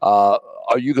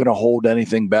 Are you going to hold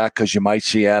anything back because you might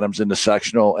see Adams in the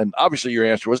sectional? And obviously your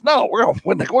answer was no. We're going to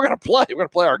win. We're going to play. We're going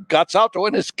to play our guts out to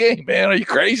win this game, man. Are you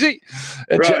crazy?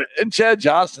 And, right. and Chad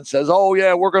Johnston says, oh,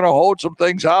 yeah, we're going to hold some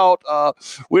things out.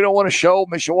 We don't want to show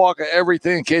Mishawaka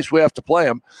everything in case we have to play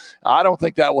him. I don't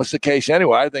think that was the case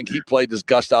anyway. I think he played his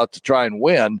guts out to try and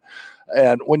win.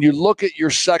 And when you look at your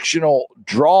sectional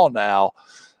draw now,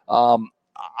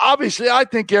 obviously, I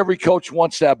think every coach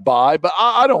wants that bye, but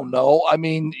I don't know. I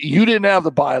mean, you didn't have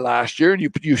the bye last year, and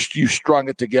you strung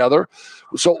it together.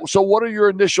 So what are your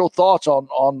initial thoughts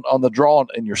on the draw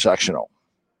in your sectional?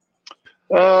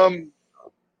 I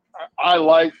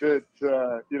like that.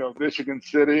 Michigan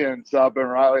City and South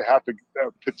Bend Riley have to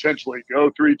potentially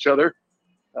go through each other,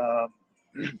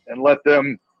 and let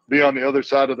them be on the other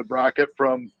side of the bracket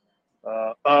from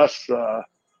us,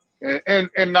 and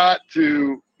not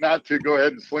to go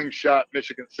ahead and slingshot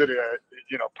Michigan City,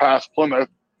 past Plymouth.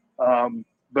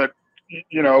 But,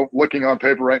 looking on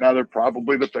paper right now, they're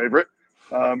probably the favorite.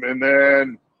 And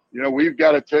then, we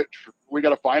got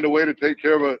to find a way to take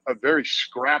care of a very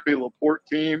scrappy LaPorte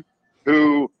team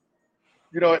who,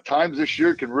 at times this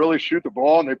year can really shoot the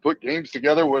ball, and they put games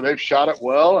together where they've shot it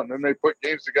well. And then they put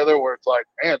games together where it's like,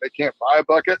 man, they can't buy a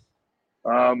bucket.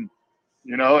 And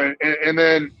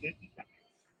then,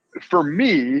 for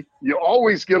me, you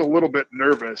always get a little bit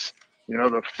nervous.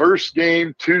 The first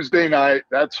game, Tuesday night,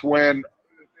 that's when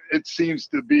it seems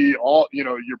to be all,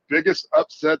 your biggest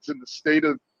upsets in the state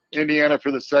of Indiana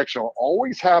for the sectional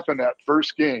always happen that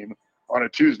first game on a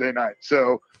Tuesday night.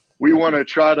 So we want to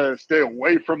try to stay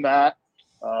away from that.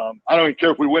 I don't even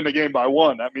care if we win the game by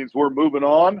 1. That means we're moving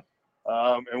on,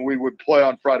 and we would play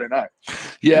on Friday night.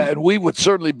 Yeah, and we would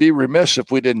certainly be remiss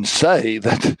if we didn't say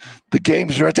that the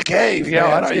games are at the Cave. Yeah,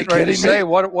 man. I was getting ready to say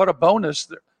what a bonus.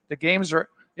 The games are.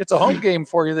 It's a home game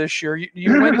for you this year.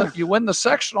 You win the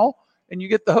sectional, and you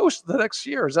get the host the next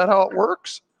year. Is that how it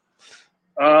works?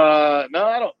 No,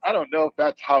 I don't know if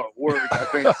that's how it works. I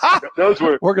think those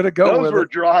were we're going to go. Those were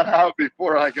drawn out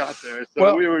before I got there,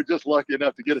 so we were just lucky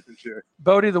enough to get it this year.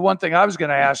 Bodie, the one thing I was going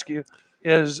to ask you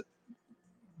is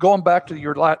going back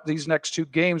to these next 2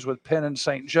 games with Penn and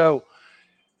St. Joe.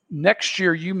 Next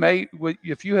year, you may,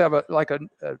 if you have a lot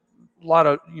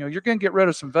of, you're going to get rid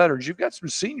of some veterans. You've got some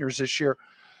seniors this year.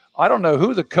 I don't know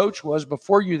who the coach was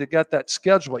before you that got that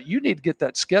schedule. You need to get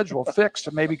that schedule fixed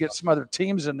and maybe get some other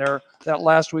teams in there. That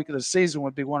last week of the season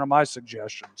would be one of my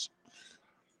suggestions.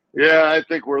 Yeah, I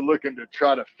think we're looking to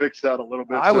try to fix that a little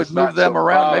bit. I would move them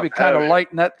around, maybe kind of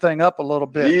lighten that thing up a little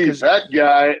bit. Geez, that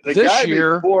guy, the guy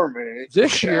before me.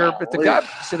 This year, but the guy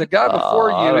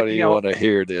before you. I don't even want to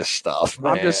hear this stuff,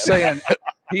 man. I'm just saying,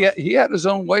 he had his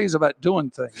own ways about doing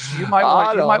things. You might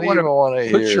want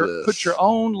to put your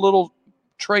own little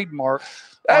trademark.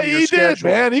 He did,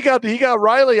 man. He got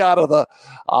Riley out of the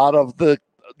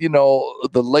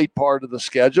the late part of the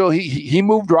schedule. He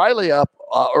moved Riley up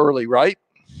early, right?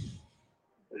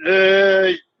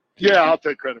 Yeah, I'll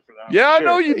take credit for that. Yeah, sure.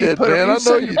 I know you did, man. I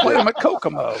know you put him at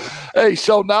Kokomo. Hey,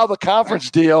 so now the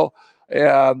conference deal,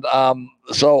 and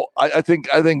so I think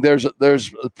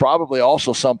there's probably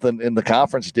also something in the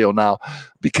conference deal now,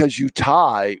 because you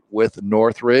tie with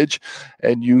Northridge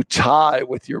and you tie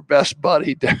with your best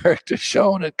buddy Derek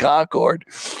Deshawn at Concord.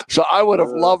 So I would have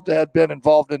loved to have been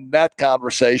involved in that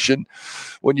conversation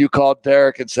when you called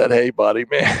Derek and said, "Hey, buddy,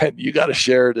 man, you got to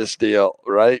share this deal,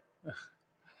 right?"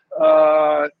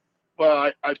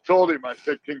 Well, I told him, I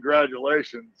said,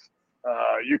 congratulations.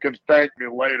 You can thank me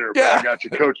later, but I got you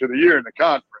Coach of the Year in the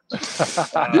conference.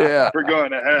 For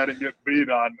going ahead and getting beat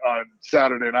on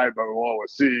Saturday night by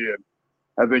OSC. And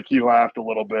I think he laughed a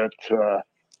little bit.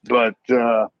 But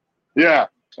we got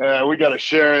to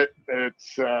share it.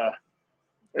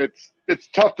 It's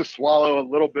tough to swallow a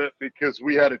little bit because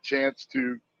we had a chance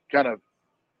to kind of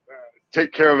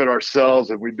take care of it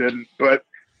ourselves and we didn't. But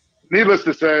needless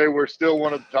to say, we're still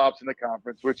one of the tops in the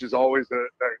conference, which is always a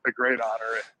great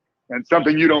honor and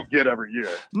something you don't get every year.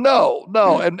 No.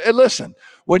 And listen,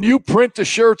 when you print the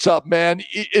shirts up, man,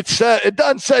 it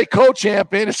doesn't say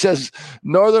co-champion. It says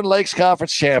Northern Lakes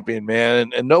Conference champion,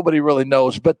 man. And nobody really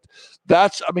knows. But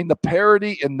the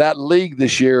parity in that league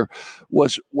this year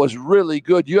was really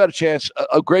good. You had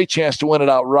a great chance to win it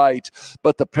outright.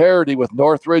 But the parity with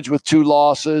Northridge with 2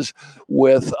 losses,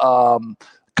 with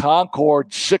Concord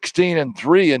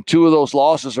 16-3, and 2 of those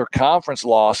losses are conference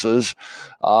losses.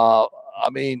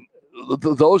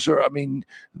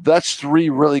 That's 3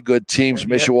 really good teams: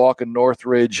 Mishawaka,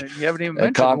 Northridge, and you haven't even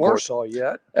mentioned Concord. Warsaw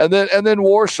yet. And then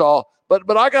Warsaw.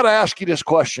 But I got to ask you this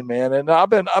question, man. And I've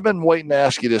been waiting to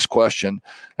ask you this question,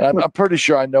 and I'm pretty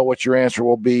sure I know what your answer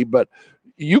will be. But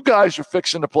you guys are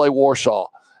fixing to play Warsaw.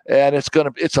 And it's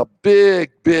a big,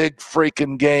 big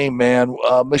freaking game, man.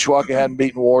 Mishawaka hadn't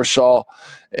beaten Warsaw,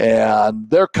 and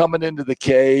they're coming into the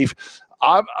Cave.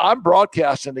 I'm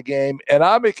broadcasting the game, and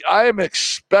I am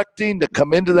expecting to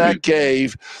come into that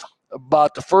Cave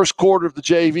about the first quarter of the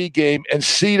JV game and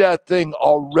see that thing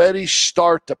already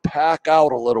start to pack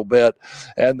out a little bit,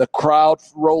 and the crowd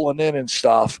rolling in and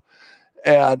stuff.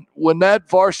 And when that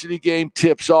varsity game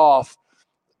tips off,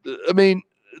 the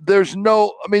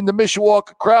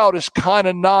Mishawaka crowd is kind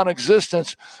of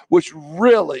non-existent, which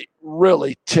really,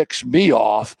 really ticks me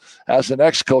off as an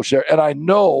ex-coach there. And I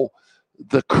know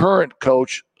the current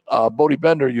coach, Bodie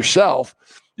Bender, yourself,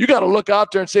 you got to look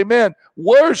out there and say, man,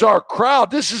 where's our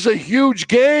crowd? This is a huge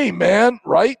game, man,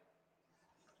 right?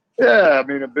 Yeah,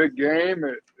 a big game.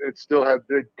 It still had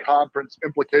big conference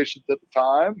implications at the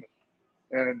time.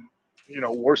 And,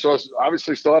 Warsaw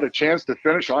obviously still had a chance to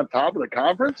finish on top of the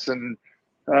conference. And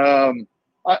I'm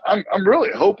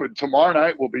really hoping tomorrow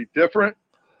night will be different,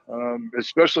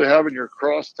 especially having your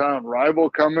crosstown rival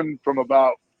coming from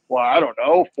about,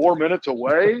 4 minutes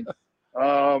away,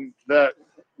 that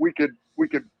we could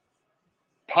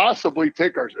possibly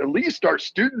take at least our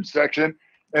student section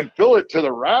and fill it to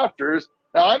the rafters.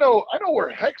 Now I know where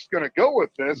Heck's going to go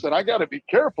with this, and I got to be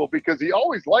careful because he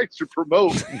always likes to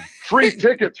promote free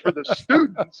tickets for the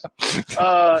students.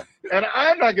 And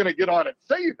I'm not going to get on and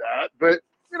say that, but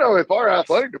if our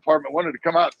athletic department wanted to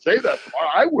come out and say that tomorrow,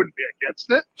 I wouldn't be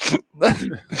against it.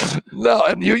 No,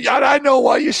 and I know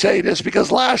why you say this,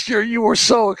 because last year you were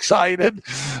so excited,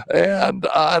 and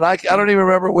I don't even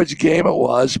remember which game it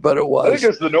was, but it was. I think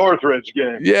it's the Northridge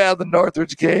game. Yeah, the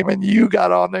Northridge game, and you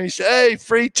got on there. You said, "Hey,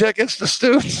 free tickets to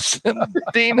students." And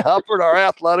Dean Huppert, our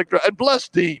athletic director, and bless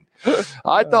Dean.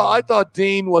 I thought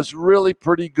Dean was really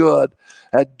pretty good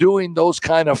at doing those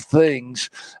kind of things,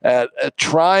 at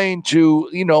trying to,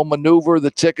 maneuver the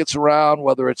tickets around,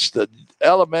 whether it's the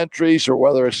elementaries or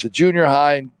whether it's the junior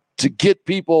high, and to get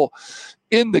people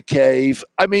in the cave.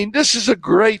 I mean, this is a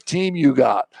great team you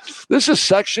got. This is a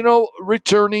sectional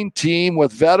returning team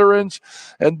with veterans,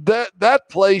 and that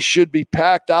place should be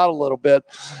packed out a little bit.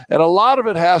 And a lot of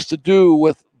it has to do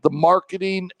with the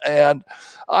marketing. And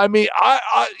I mean,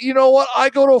 I you know what? I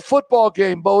go to a football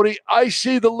game, Bodie. I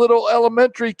see the little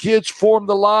elementary kids form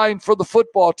the line for the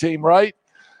football team, right?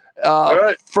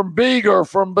 Right. From Beager,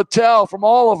 from Battelle, from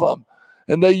all of them.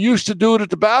 And they used to do it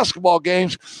at the basketball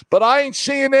games, but I ain't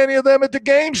seeing any of them at the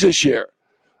games this year.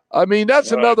 I mean,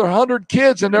 that's another 100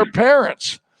 kids and their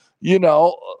parents, being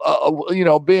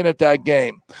at that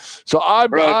game. So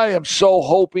I am so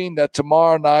hoping that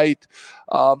tomorrow night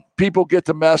people get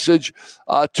the message.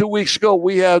 2 weeks ago,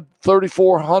 we had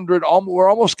 3,400. We're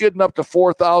almost getting up to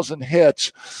 4,000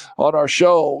 hits on our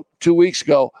show 2 weeks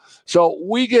ago. So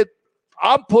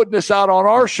I'm putting this out on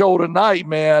our show tonight,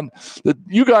 man, that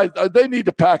you guys, they need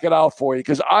to pack it out for you,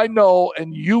 because I know,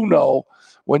 and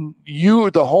when you're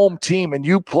the home team and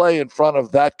you play in front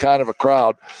of that kind of a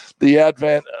crowd, the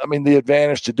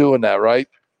advantage to doing that, right?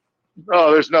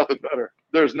 Oh, there's nothing better.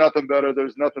 There's nothing better.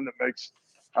 There's nothing that makes,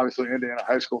 obviously, Indiana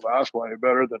high school basketball any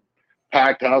better than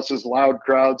packed houses, loud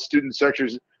crowds, student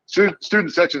sections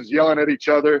yelling at each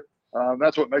other.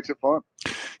 That's what makes it fun.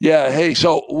 Yeah. Hey,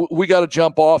 so we got to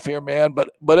jump off here, man. But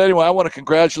anyway, I want to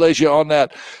congratulate you on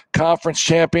that conference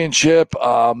championship.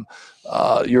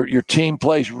 Your team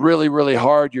plays really, really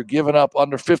hard. You're giving up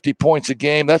under 50 points a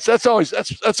game. That's always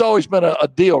been a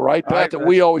deal, right, Pat? That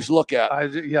we always look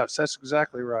at. Yes, that's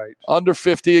exactly right. Under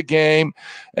 50 a game,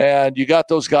 and you got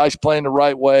those guys playing the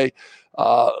right way.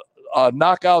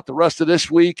 Knock out the rest of this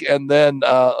week, and then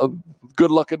good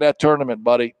luck in that tournament,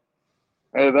 buddy.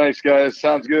 Hey, thanks, guys.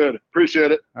 Sounds good.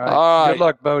 Appreciate it. All right. All right. Good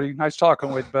luck, Bodie. Nice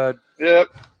talking with you, bud. Yep.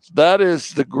 That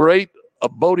is the great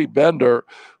Bodie Bender,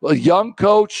 a young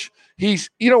coach. He's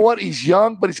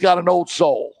young, but he's got an old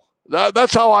soul.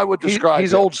 That's how I would describe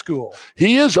he's him. old school.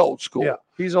 He is old school. Yeah,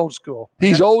 he's old school.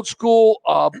 He's old school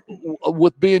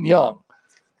with being young.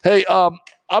 Hey, I'm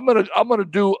gonna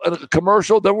do a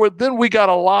commercial. Then we got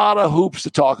a lot of hoops to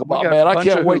talk about, man. I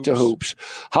can't wait to hoops.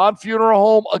 Hahn Funeral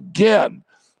Home again.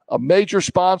 A major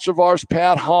sponsor of ours,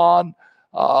 Pat Hahn.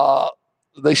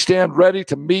 They stand ready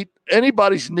to meet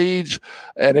anybody's needs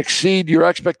and exceed your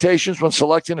expectations when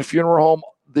selecting a funeral home.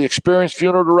 The experienced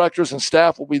funeral directors and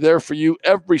staff will be there for you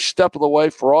every step of the way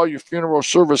for all your funeral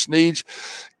service needs.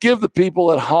 Give the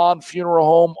people at Hahn Funeral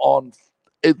Home on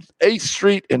 8th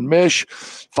Street in Mish,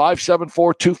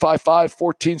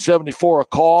 574-255-1474 a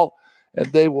call,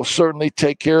 and they will certainly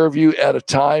take care of you at a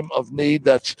time of need.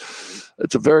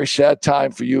 It's a very sad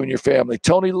time for you and your family.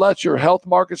 Tony Letcher, Health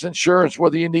Markets Insurance.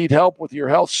 Whether you need help with your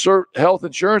health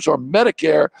insurance or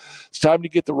Medicare, it's time to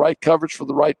get the right coverage for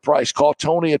the right price. Call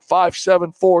Tony at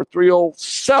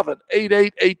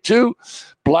 574-307-8882.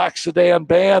 Black Sedan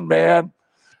Band, man.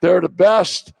 They're the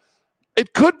best.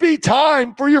 It could be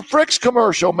time for your Fricks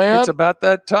commercial, man. It's about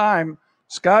that time.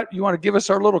 Scott, you want to give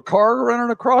us our little car running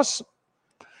across?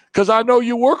 Because I know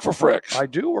you work for Fricks. I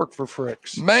do work for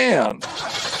Fricks. Man.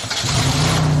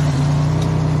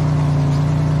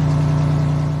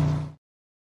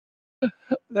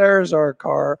 There's our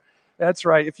car. That's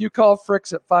right. If you call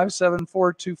Fricks at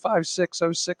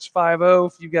 574-256-0650,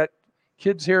 if you got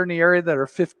kids here in the area that are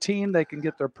 15, they can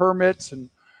get their permits and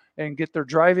get their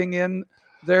driving in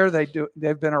there.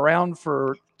 They've been around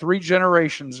for 3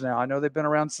 generations now. I know they've been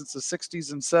around since the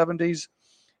 60s and 70s.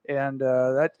 And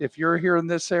that if you're here in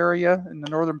this area in the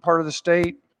northern part of the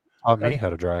state, taught me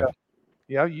how to drive.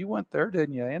 Yeah, you went there,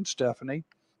 didn't you? And Stephanie.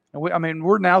 And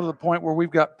we're now to the point where we've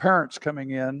got parents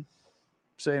coming in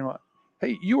saying, "Well,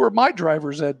 hey, you were my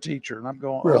driver's ed teacher," and I'm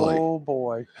going, Really? "Oh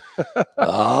boy."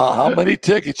 How many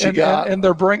tickets you got? And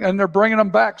they're bringing them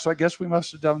back. So I guess we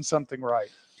must have done something right.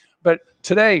 But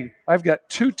today I've got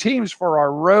 2 teams for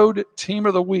our road team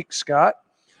of the week, Scott.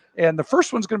 And the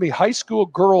first one's going to be high school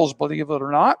girls, believe it or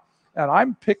not. And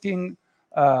I'm picking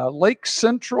Lake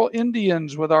Central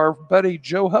Indians with our buddy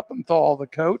Joe Huppenthal, the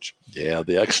coach. Yeah,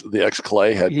 the ex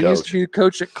Clay head He coach. used to be a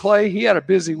coach at Clay. He had a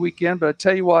busy weekend, but I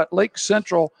tell you what, Lake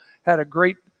Central had a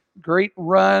great great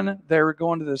run. They're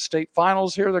going to the state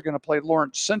finals here. They're going to play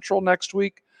Lawrence Central next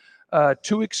week.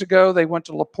 2 weeks ago, they went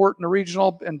to LaPorte in the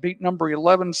regional and beat number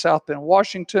 11 South Bend,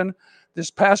 Washington. This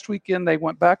past weekend, they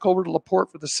went back over to LaPorte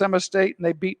for the semi-state, and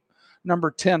they beat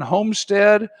number 10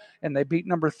 Homestead, and they beat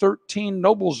number 13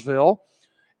 Noblesville,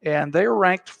 and they're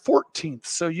ranked 14th.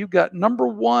 So you've got number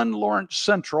 1 Lawrence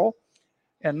Central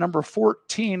and number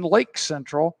 14 Lake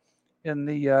Central in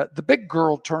the big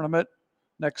girl tournament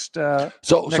next. So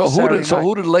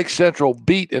who did Lake Central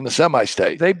beat in the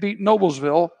semi-state? They beat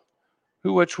Noblesville,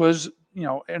 which was,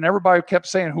 and everybody kept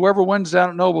saying whoever wins down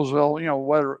at Noblesville,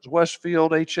 whether it's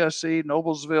Westfield, HSE,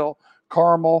 Noblesville,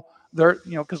 Carmel,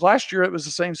 because last year it was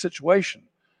the same situation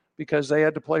because they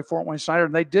had to play Fort Wayne Snyder,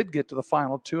 and they did get to the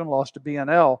final 2 and lost to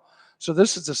BNL. So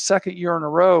this is the second year in a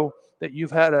row that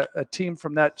you've had a team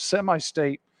from that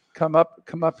semi-state come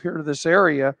up here to this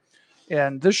area,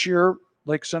 and this year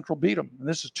Lake Central beat them. And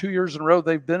this is 2 years in a row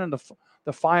they've been in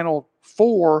the final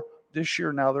 4. This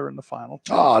year, now they're in the final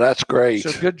 2. Oh, that's great.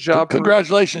 So good job.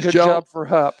 Congratulations, Joe. Good job for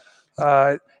Hupp.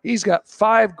 He's got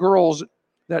 5 girls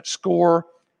that score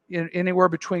in anywhere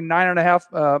between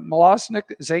 9.5. Molosnik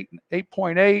is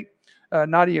 8.8.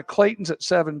 Nadia Clayton's at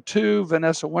 7.2.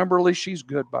 Vanessa Wimberly, she's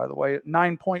good, by the way, at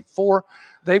 9.4.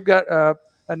 They've got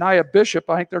Anaya Bishop.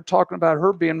 I think they're talking about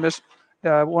her being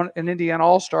an Indiana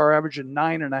All-Star, averaging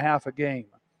 9.5 a game,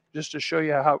 just to show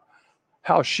you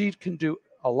how she can do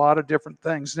a lot of different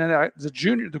things. And then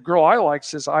the girl I like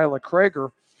is Isla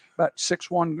Krager, about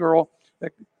 6'1" girl,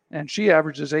 and she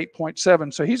averages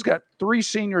 8.7. So he's got 3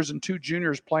 seniors and 2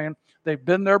 juniors playing. They've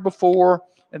been there before,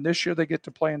 and this year they get to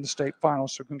play in the state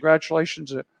finals. So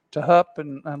congratulations to Hupp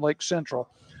and Lake Central.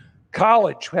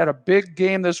 College had a big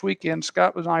game this weekend.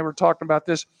 Scott and I were talking about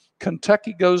this.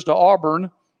 Kentucky goes to Auburn.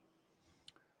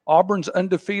 Auburn's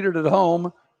undefeated at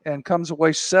home and comes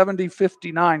away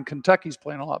 70-59. Kentucky's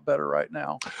playing a lot better right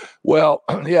now. Well,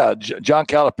 yeah, John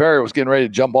Calipari was getting ready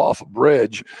to jump off a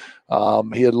bridge.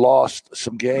 He had lost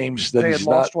some games. They had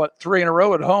lost, 3 in a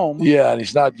row at home? Yeah, and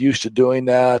he's not used to doing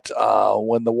that.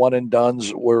 When the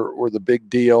one-and-dones were the big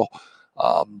deal,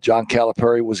 John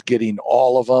Calipari was getting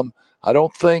all of them. I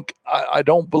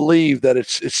don't believe that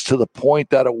it's to the point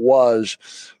that it was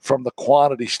from the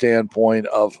quantity standpoint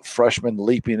of freshmen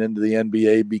leaping into the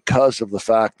NBA because of the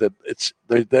fact that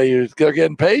they're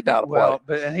getting paid now to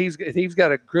play. And he's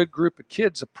got a good group of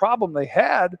kids. The problem they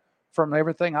had from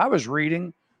everything I was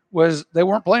reading was they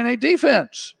weren't playing any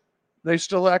defense. They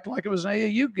still act like it was an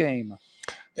AAU game.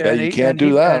 Yeah, you can't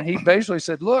do that. And he basically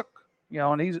said, look,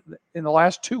 and he's in the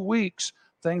last 2 weeks,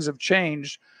 things have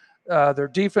changed. Their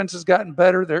defense has gotten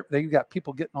better. They've got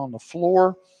people getting on the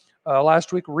floor.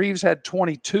 Last week, Reeves had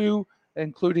 22,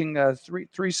 including 3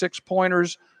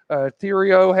 6-pointers.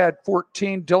 Therio had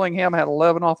 14. Dillingham had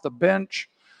 11 off the bench.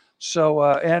 So,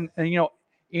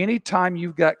 anytime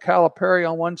you've got Calipari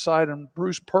on one side and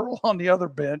Bruce Pearl on the other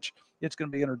bench, it's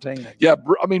going to be entertaining. Yeah,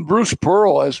 Bruce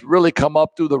Pearl has really come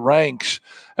up through the ranks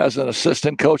as an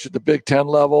assistant coach at the Big Ten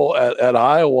level at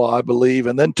Iowa, I believe,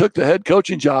 and then took the head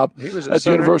coaching job at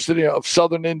the University of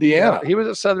Southern Indiana. Yeah, he was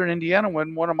at Southern Indiana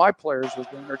when one of my players was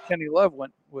down there. Kenny Love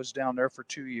was down there for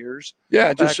 2 years.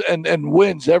 Yeah, and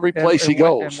wins every place he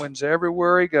goes. And wins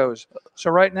everywhere he goes. So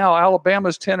right now,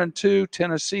 Alabama's 10-2,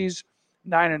 Tennessee's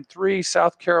 9-3,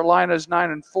 South Carolina's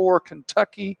 9-4,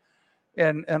 Kentucky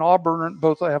and Auburn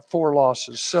both have 4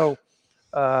 losses. So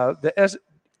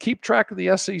keep track of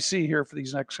the SEC here for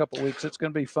these next couple of weeks. It's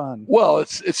going to be fun. Well,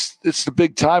 it's the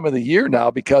big time of the year now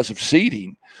because of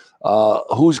seeding.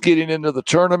 Who's getting into the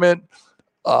tournament,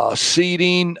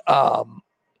 seeding,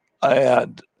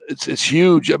 and it's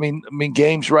huge. I mean,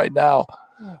 games right now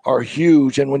are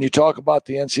huge. And when you talk about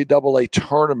the NCAA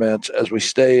tournament, as we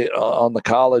stay on the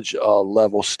college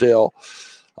level still,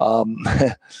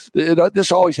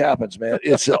 this always happens, man.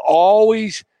 It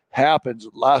always happens.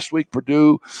 Last week,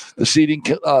 Purdue, the seeding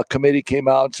committee came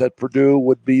out and said Purdue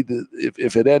would be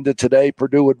if it ended today,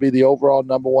 Purdue would be the overall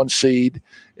number 1 seed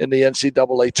in the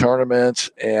NCAA tournament.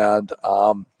 And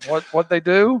what they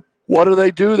do? What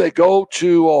do? They go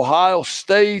to Ohio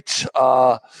State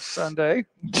Sunday.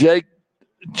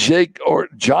 Jake or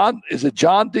John? Is it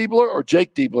John Diebler or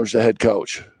Jake Diebler's the head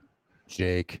coach?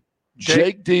 Jake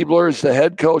Diebler is the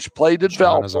head coach. Played at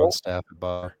John is on Valpo. staff at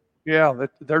Bar. Yeah,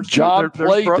 there's John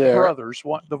played there. Brothers.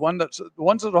 The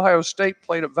ones at Ohio State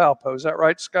played at Valpo. Is that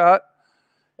right, Scott?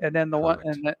 And then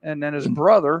and then his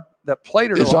brother that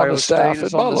played at Ohio State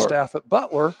is on the staff at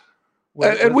Butler.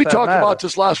 And we talked about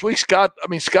this last week, Scott.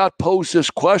 Scott posed this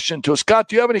question to us. Scott,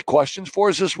 do you have any questions for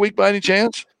us this week by any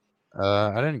chance?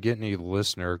 I didn't get any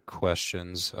listener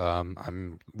questions.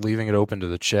 I'm leaving it open to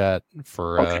the chat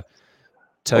for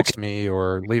text me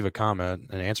or leave a comment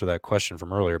and answer that question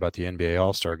from earlier about the NBA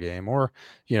All-Star game, or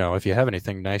if you have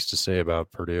anything nice to say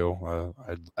about Purdue,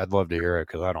 I'd love to hear it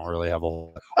because I don't really have a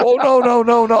whole lot. Oh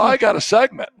no! I got a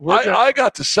segment. I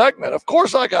got the segment. Of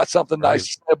course, I got something nice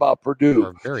to say about Purdue.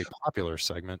 A very popular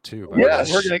segment too.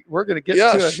 Yes, we're gonna get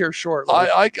to it here shortly.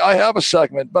 I have a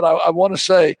segment, but I want to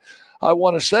say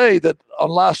that on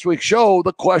last week's show,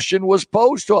 the question was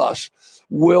posed to us: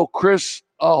 will Chris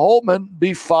Holtmann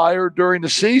be fired during the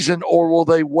season, or will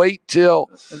they wait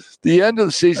till the end of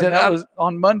the season? And that was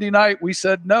on Monday night. We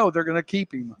said no, they're going to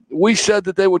keep him. We said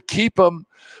that they would keep him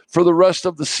for the rest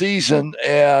of the season,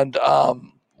 and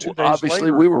obviously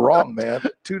later, we were wrong, man.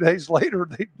 2 days later,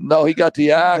 he got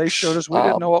the axe. They showed us we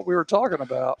didn't know what we were talking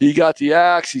about. He got the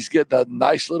axe. He's getting a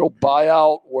nice little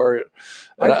buyout.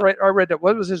 I read that.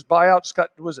 What was his buyout, Scott?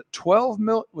 Was it 12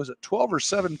 mil? Was it 12 or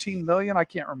 17 million? I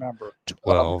can't remember.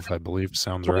 12, I believe,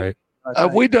 sounds right.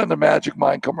 Have we done the Magic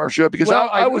Mind commercial? Because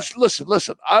I was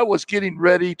listen. I was getting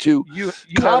ready to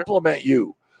compliment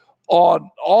you on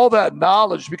all that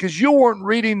knowledge because you weren't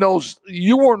reading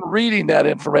that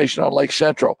information on Lake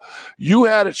Central. You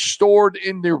had it stored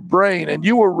in your brain and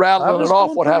you were rattling it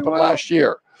off what happened last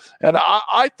year. And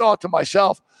I thought to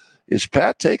myself, is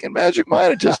Pat taking Magic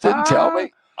Mind? It just didn't tell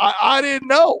me. I didn't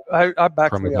know. I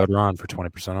backed from up. Ron for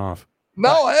 20% off.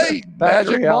 No, hey,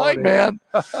 Magic Mind, man.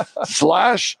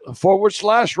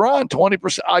 // Ron,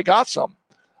 20%. I got some.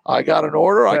 I got an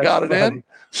order. I got it in.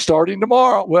 Starting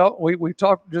tomorrow. Well, we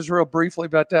talked just real briefly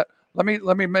about that. Let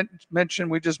me mention.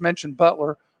 We just mentioned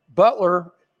Butler.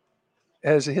 Butler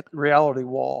has hit the reality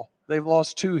wall. They've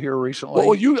lost 2 here recently.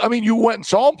 Well, you went and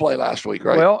saw them play last week,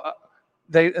 right? Well,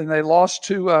 they lost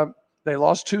to they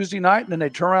lost Tuesday night, and then they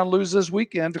turn around and lose this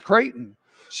weekend to Creighton.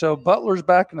 So Butler's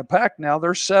back in the pack now.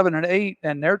 They're 7-8,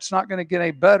 and it's not going to get any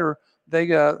better. They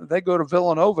go to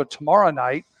Villanova tomorrow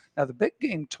night. Now, the big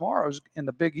game tomorrow in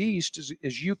the Big East is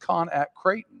UConn at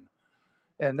Creighton.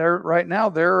 And they're up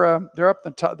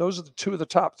the top. Those are the 2 of the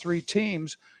top 3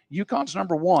 teams. UConn's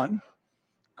number 1.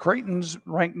 Creighton's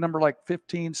ranked number like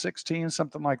 15, 16,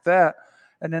 something like that.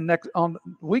 And then next on the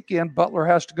weekend, Butler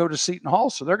has to go to Seton Hall.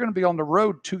 So they're going to be on the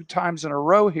road 2 times in a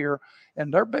row here.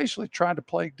 And they're basically trying to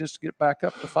play just to get back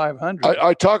up to 500.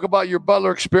 I talk about your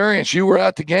Butler experience. You were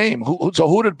at the game. So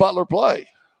who did Butler play?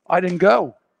 I didn't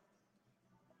go.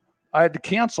 I had to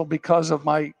cancel because of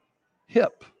my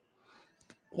hip.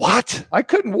 What? I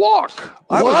couldn't walk.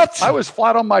 I was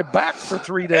flat on my back for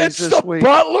 3 days this week.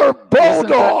 Butler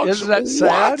Bulldogs. Isn't that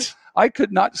sad? What? I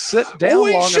could not sit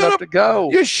down long enough to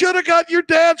go. You should have got your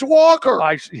dad's walker.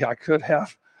 I could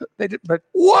have. They did, but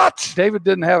what? David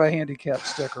didn't have a handicap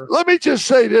sticker. Let me just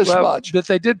say this much. But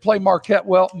they did play Marquette.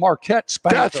 Well, Marquette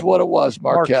spanked them. That's what it was,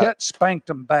 Marquette. Marquette spanked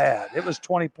them bad. It was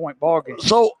 20-point ball game.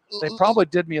 So they probably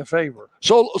did me a favor.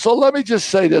 So let me just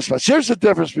say this much. Here's the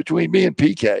difference between me and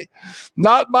PK.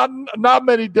 Not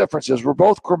many differences. We're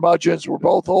both curmudgeons. We're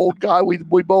both old guys.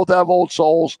 We both have old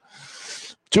souls.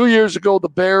 2 years ago, the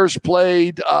Bears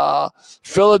played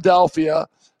Philadelphia.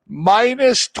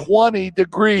 Minus 20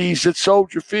 degrees at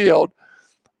Soldier Field.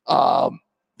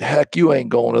 Heck, you ain't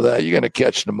going to that. You're going to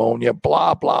catch pneumonia,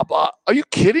 blah, blah, blah. Are you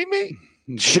kidding me?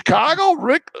 Chicago,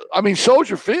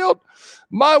 Soldier Field?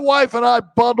 My wife and I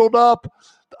bundled up.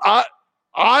 I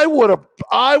would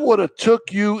have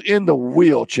took you in the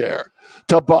wheelchair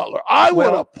to Butler. I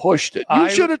would have pushed it. You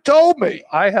should have told me.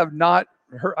 I have not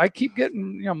heard. I keep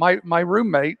getting, my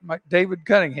roommate, David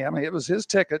Cunningham, it was his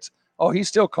tickets. Oh, he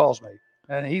still calls me.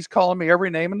 And he's calling me every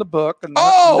name in the book, and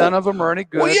none of them are any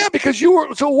good. Well, yeah, because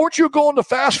weren't you going to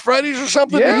Fast Freddy's or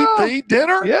something to eat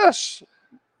dinner? Yes,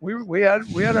 we had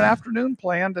an afternoon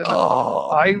planned, and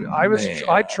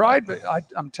I tried, but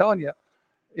I'm telling you,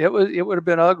 it would have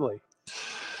been ugly.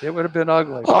 It would have been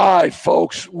ugly. All right,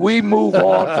 folks, we move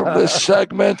on from this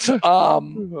segment.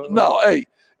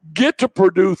 Get the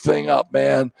Purdue thing up,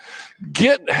 man.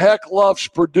 Get Heck Loves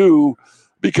Purdue.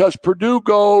 Because Purdue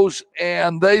goes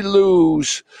and they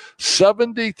lose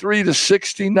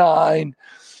 73-69.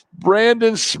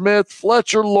 Brandon Smith,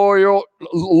 Fletcher Lawyer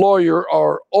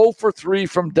are 0 for 3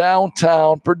 from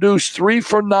downtown. Purdue's 3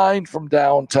 for 9 from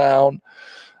downtown.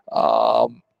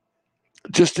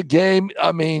 Just a game.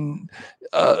 Zach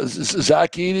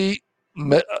Edey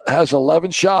has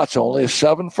 11 shots, only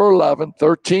 7 for 11,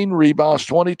 13 rebounds,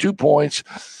 22 points.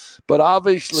 But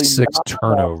obviously 6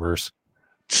 turnovers.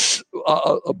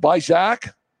 By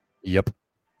Zach? Yep.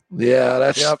 Yeah,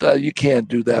 that's you can't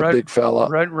do that, big fella.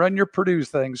 Run your Purdue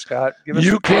thing, Scott. Give us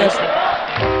you can't.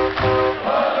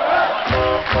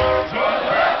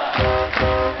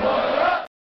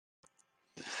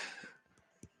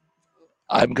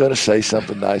 I'm going to say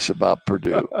something nice about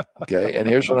Purdue. Okay. And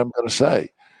here's what I'm going to say.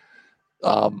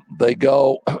 They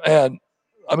go, and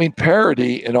I mean,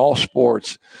 parity in all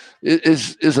sports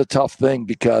is a tough thing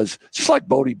because just like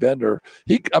Bodie Bender,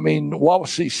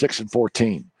 Wawasee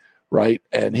 6-14, right?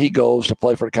 And he goes to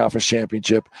play for the conference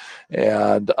championship,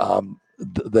 and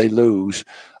they lose.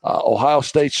 Ohio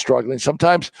State's struggling.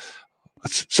 Sometimes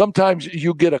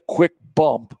you get a quick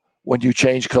bump when you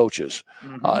change coaches.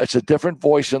 It's a different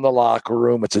voice in the locker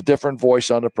room. It's a different voice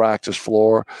on the practice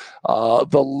floor.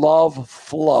 The love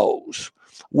flows.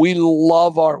 We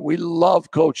love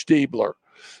Coach Diebler.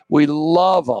 We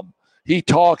love him. He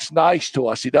talks nice to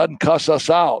us. He doesn't cuss us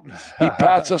out. He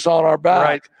pats us on our back.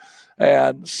 Right.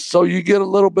 And so you get a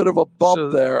little bit of a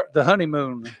bump there. The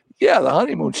honeymoon. Yeah, the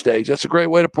honeymoon stage. That's a great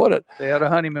way to put it. They had a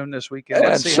honeymoon this weekend.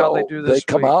 And Let's see so how they do this they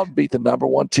come week. out and beat the number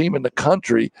one team in the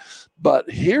country.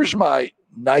 But here's my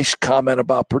nice comment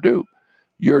about Purdue.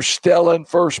 You're still in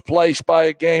first place by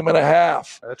a game and a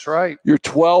half. That's right. You're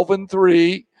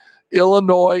 12-3.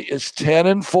 Illinois is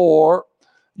 10-4.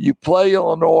 You play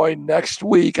Illinois next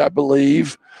week, I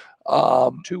believe.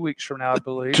 2 weeks from now, I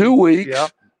believe. 2 weeks.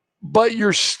 Yep. But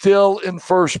you're still in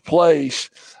first place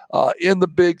in the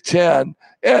Big Ten.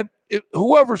 And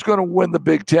whoever's going to win the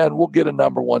Big Ten will get a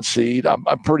number one seed. I'm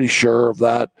pretty sure of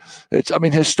that.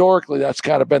 Historically, that's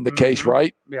kind of been the case,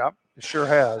 right? Yeah, it sure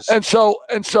has. And so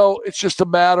it's just a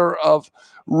matter of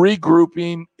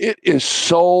regrouping. It is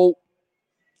so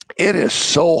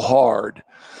hard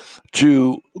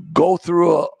to go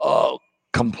through a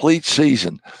complete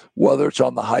season, whether it's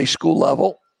on the high school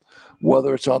level,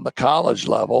 whether it's on the college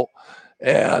level,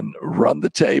 and run the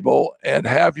table and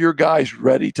have your guys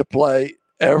ready to play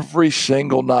every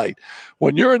single night.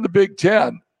 When you're in the Big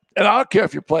Ten, and I don't care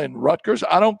if you're playing Rutgers,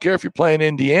 I don't care if you're playing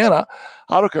Indiana,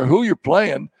 I don't care who you're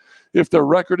playing, if their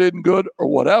record isn't good or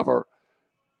whatever,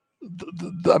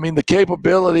 the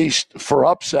capabilities for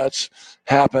upsets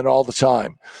happen all the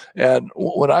time. And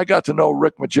when I got to know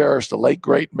Rick Majerus, the late,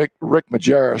 great Rick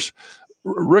Majerus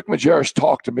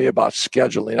talked to me about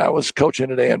scheduling. I was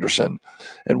coaching at Anderson,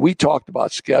 and we talked about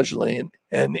scheduling.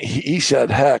 And he said,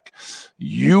 heck,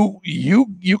 you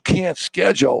can't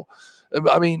schedule.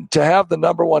 I mean, to have the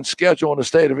number one schedule in the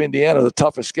state of Indiana, the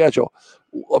toughest schedule,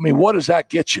 I mean, what does that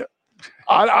get you?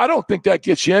 I don't think that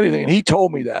gets you anything. And he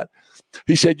told me that.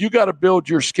 He said, you got to build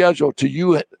your schedule to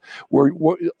you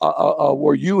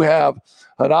where you have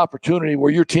an opportunity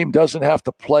where your team doesn't have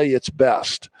to play its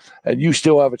best and you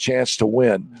still have a chance to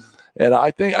win. And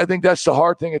I think that's the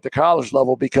hard thing at the college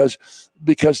level because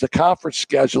the conference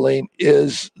scheduling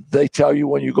is they tell you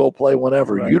when you go play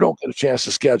whenever. Right. You don't get a chance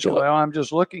to schedule it. Well, I'm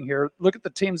just looking here. Look at the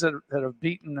teams that have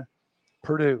beaten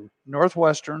Purdue.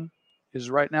 Northwestern is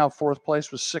right now fourth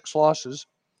place with 6 losses.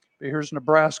 But here's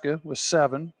Nebraska with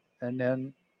 7. And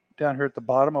then down here at the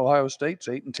bottom, Ohio State's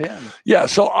 8-10. Yeah,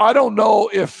 so I don't know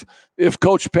if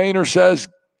Coach Painter says,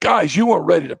 guys, you weren't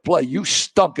ready to play. You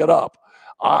stunk it up.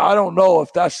 I don't know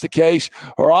if that's the case,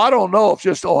 or I don't know if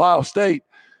just Ohio State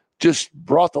just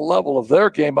brought the level of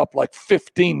their game up like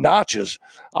 15 notches.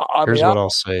 Here's what I'll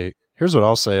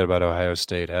say about Ohio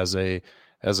State. As a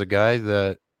guy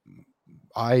that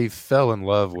I fell in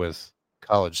love with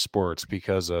college sports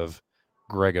because of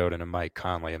Greg Oden and Mike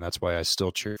Conley, and that's why I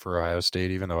still cheer for Ohio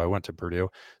State, even though I went to Purdue.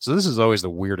 So this is always the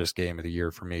weirdest game of the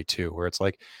year for me too, where it's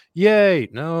like, yay,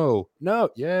 no,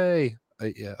 yay,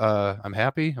 I'm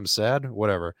happy, I'm sad,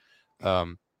 whatever.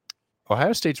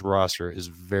 Ohio State's roster is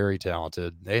very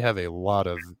talented. They have a lot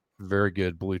of very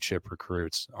good blue chip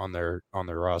recruits on their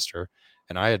roster.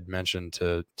 And I had mentioned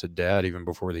to Dad even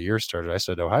before the year started, I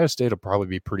said Ohio State will probably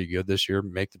be pretty good this year,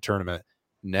 make the tournament.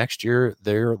 Next year,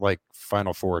 they're like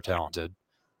Final Four talented.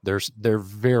 They're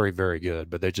very, very good,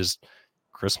 but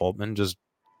Chris Holtmann just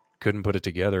couldn't put it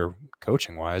together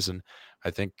coaching wise. And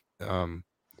I think, and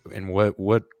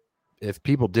what if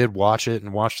people did watch it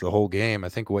and watch the whole game, I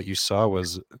think what you saw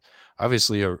was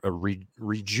obviously a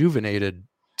rejuvenated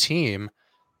team,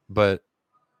 but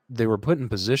they were put in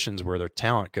positions where their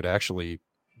talent could actually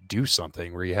do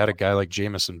something, where you had a guy like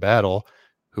Jamison Battle,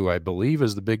 who I believe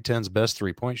is the Big Ten's best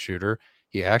 3-point shooter.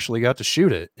 He actually got to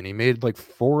shoot it, and he made like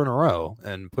 4 in a row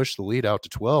and pushed the lead out to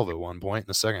 12 at one point in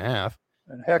the second half.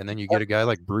 And then you get a guy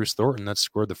like Bruce Thornton that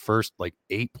scored the first like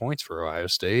 8 points for Ohio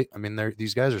State. I mean,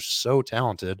 these guys are so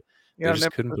talented. They just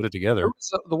couldn't put it together.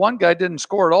 The one guy didn't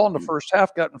score at all in the first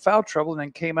half, got in foul trouble, and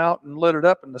then came out and lit it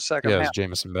up in the second half. Yeah, it was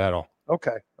Jamison Battle.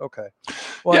 Okay.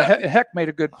 Well, Heck made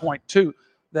a good point, too,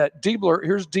 that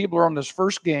here's Diebler on this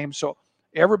first game. So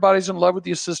everybody's in love with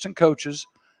the assistant coaches.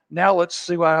 Now let's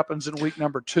see what happens in week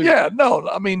number 2. Yeah, no,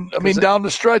 I mean, down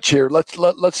the stretch here,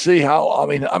 let's see how. I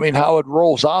mean, how it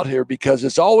rolls out here, because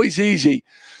it's always easy.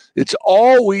 It's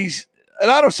always, and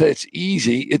I don't say it's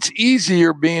easy. It's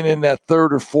easier being in that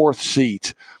third or fourth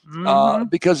seat,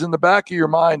 because in the back of your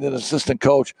mind, an assistant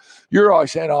coach, you're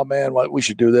always saying, "Oh man, we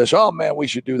should do this. Oh man, we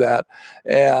should do that,"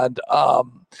 and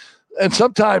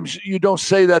sometimes you don't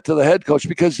say that to the head coach,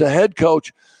 because the head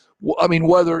coach, I mean,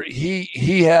 whether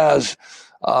he has.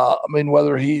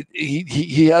 Whether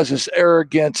he has this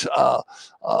arrogant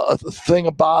thing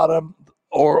about him,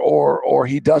 or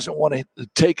he doesn't want to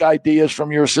take ideas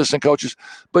from your assistant coaches,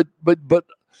 but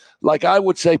like I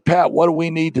would say, Pat, what do we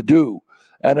need to do?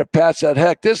 And if Pat said,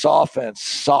 "Heck, this offense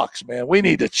sucks, man. We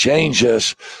need to change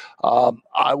this,"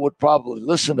 I would probably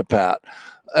listen to Pat.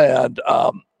 And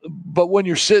but when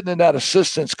you're sitting in that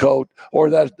assistant's coach or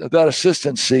that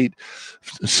assistant seat,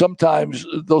 sometimes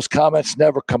those comments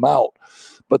never come out.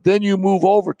 But then you move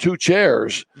over 2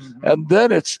 chairs, and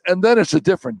then it's a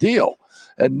different deal.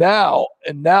 And now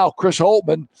Chris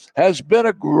Holtmann has been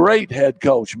a great head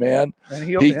coach, man. And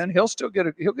he'll still get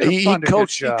a good job.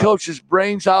 He coaches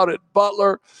brains out at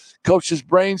Butler, coaches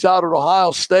brains out at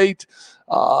Ohio State,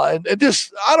 and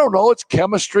just, I don't know, it's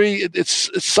chemistry. It's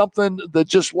something that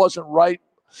just wasn't right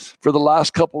for the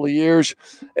last couple of years,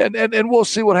 and we'll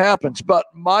see what happens. But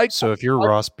Mike, so if you're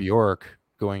Ross Bjork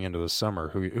going into the summer,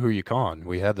 who are you calling?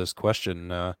 We had this question.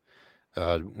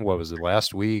 What was it,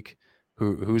 last week?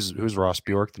 Who's Ross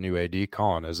Bjork, the new AD,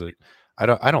 calling? Is it?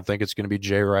 I don't think it's going to be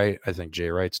Jay Wright. I think Jay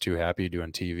Wright's too happy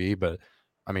doing TV. But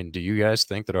I mean, do you guys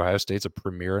think that Ohio State's a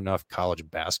premier enough college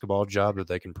basketball job that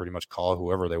they can pretty much call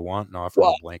whoever they want and offer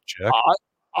a blank check?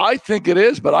 I think it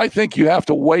is, but I think you have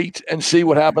to wait and see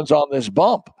what happens on this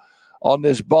bump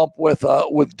with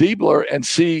Diebler, and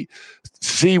see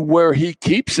where he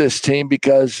keeps this team,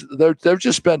 because there've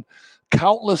just been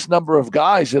countless number of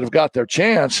guys that have got their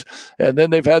chance, and then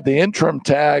they've had the interim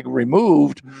tag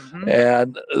removed,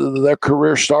 and their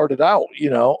career started out.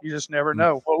 You just never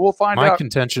know. Well, we'll find out.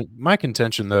 My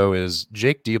contention though is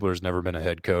Jake Diebler's never been a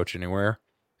head coach anywhere.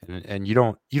 And you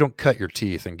don't cut your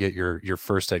teeth and get your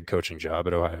first head coaching job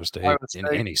at Ohio State in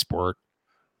any sport.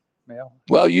 Yeah.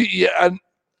 Well,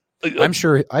 I'm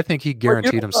sure. I think he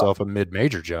guaranteed himself a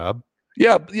mid-major job.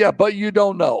 Yeah, but you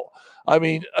don't know. I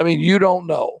mean, you don't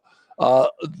know. I'm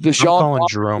calling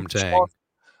Jerome Tang.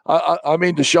 I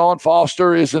mean, Deshaun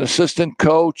Foster is an assistant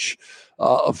coach,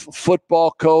 a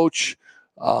football coach,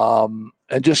 and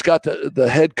just got the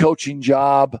head coaching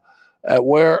job at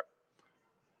where.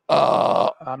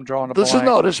 I'm drawing a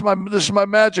blank. This is my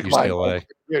magic mind.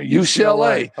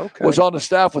 UCLA okay. Was on the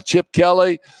staff with Chip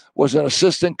Kelly, was an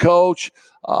assistant coach.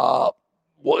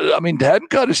 Hadn't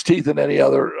cut his teeth in any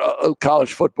other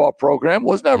college football program.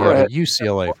 Was never a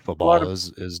UCLA football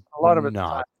is a lot of it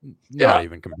not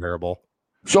even comparable.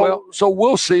 So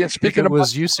we'll see. And speaking of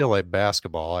UCLA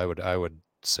basketball, I would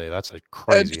say that's a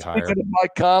crazy hire. Speaking of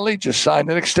Mike Conley, just signed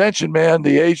an extension, man.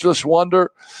 The ageless wonder.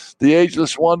 The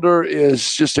ageless wonder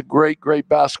is just a great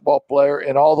basketball player.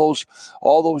 And all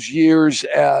those years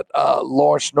at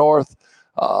Lawrence North,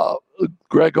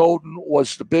 Greg Oden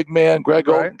was the big man. Greg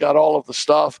Oden got all of the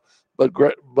stuff, but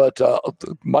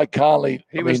Mike Conley,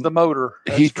 he was the motor.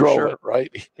 He drove it,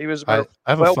 right? He was. I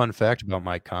have a fun fact about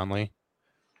Mike Conley.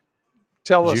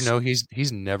 Tell us. Did you know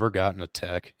he's never gotten a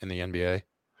tech in the NBA?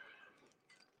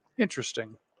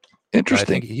 Interesting. I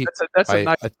think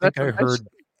I heard. Nice.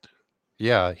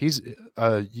 Yeah, he's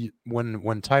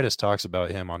when Titus talks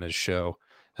about him on his show,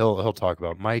 he'll talk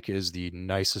about Mike is the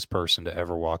nicest person to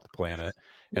ever walk the planet.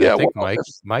 And I think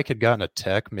Mike had gotten a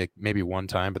tech maybe one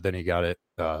time, but then he got it.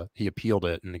 He appealed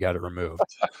it and he got it removed.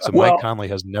 So Mike Conley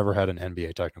has never had an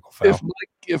NBA technical foul.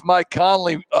 If Mike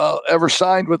Conley ever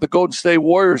signed with the Golden State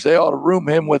Warriors, they ought to room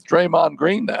him with Draymond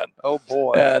Green then. Oh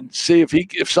boy! And see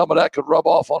if some of that could rub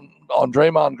off on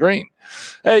Draymond Green.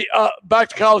 Hey, back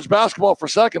to college basketball for a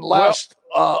second. Last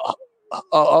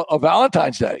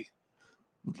Valentine's Day.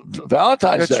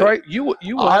 Valentine's Day. That's right.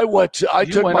 I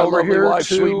took my lovely wife,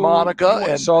 sweet Monica,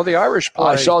 and saw the Irish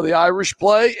play. I saw the Irish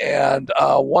play, and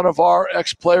one of our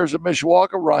ex-players at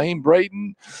Mishawaka, Raheem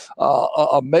Brayton,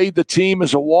 made the team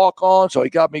as a walk-on, so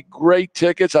he got me great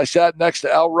tickets. I sat next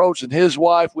to Al Roach and his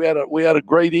wife. We had a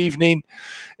great evening,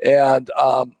 and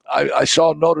I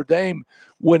saw Notre Dame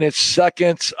win its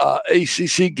second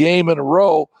ACC game in a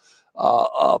row,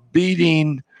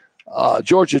 beating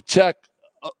Georgia Tech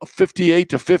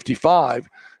 58-55,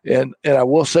 And I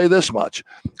will say this much: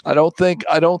 I don't think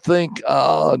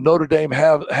Notre Dame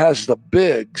has the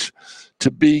bigs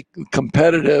to be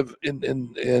competitive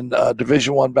in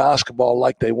Division I basketball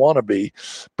like they want to be.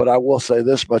 But I will say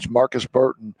this much: Marcus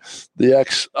Burton, the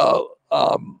ex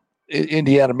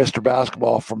Indiana Mr.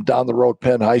 Basketball from down the road,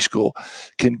 Penn High School,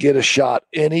 can get a shot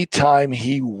anytime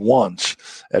he wants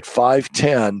at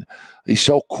 5'10". He's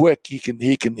so quick he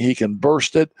can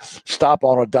burst it, stop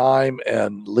on a dime,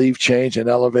 and leave change and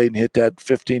elevate and hit that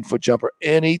 15-foot jumper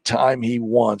anytime he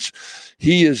wants.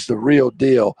 He is the real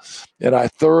deal, and I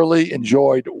thoroughly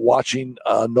enjoyed watching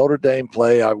Notre Dame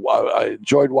play. I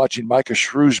enjoyed watching Micah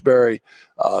Shrewsbury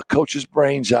coach his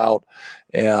brains out,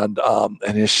 and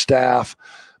his staff.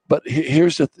 But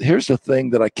here's the thing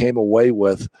that I came away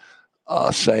with.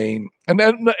 Saying,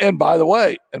 and by the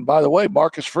way,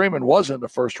 Marcus Freeman was in the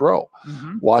first row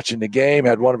watching the game,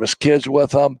 had one of his kids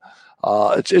with him.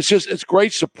 It's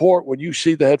great support when you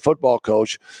see the head football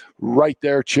coach right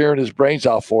there cheering his brains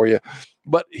out for you.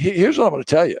 But here's what I'm going to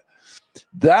tell you.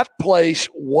 That place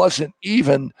wasn't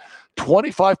even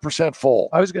 25% full.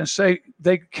 I was going to say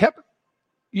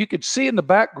you could see in the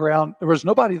background there was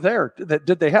nobody there.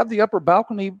 Did they have the upper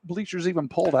balcony bleachers even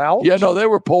pulled out? Yeah, no, they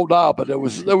were pulled out, but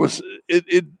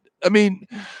I mean,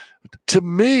 to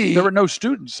me, there were no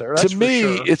students there. That's to me,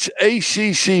 for sure.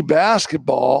 It's ACC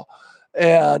basketball,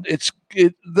 and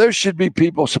there should be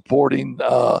people supporting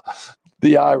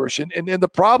the Irish. And the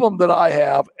problem that I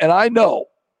have, and I know,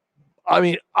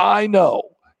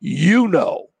 you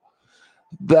know,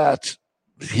 that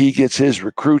he gets his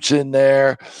recruits in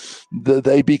there.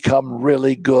 They become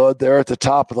really good. They're at the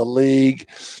top of the league.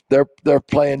 They're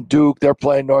playing Duke. They're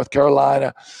playing North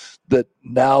Carolina. That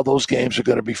now those games are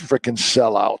going to be freaking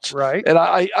sellouts. Right. And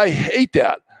I hate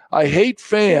that. I hate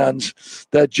fans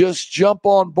that just jump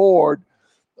on board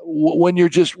when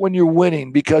you're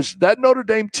winning, because that Notre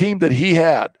Dame team that he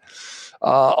had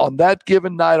on that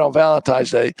given night on Valentine's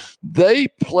Day, they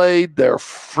played their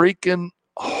freaking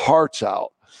hearts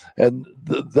out. And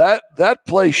that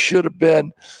place should have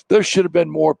been, there should have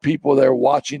been more people there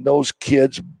watching those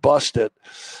kids bust it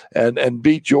and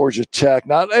beat Georgia Tech.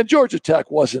 And Georgia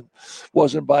Tech wasn't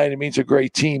by any means a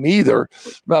great team either.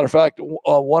 Matter of fact,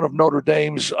 one of Notre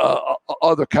Dame's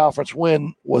other conference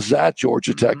win was at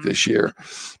Georgia Tech this year.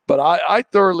 But I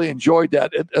thoroughly enjoyed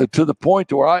that to the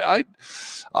point where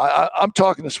I'm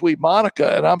talking to Sweet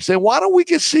Monica and I'm saying, why don't we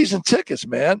get season tickets,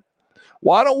 man?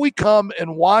 Why don't we come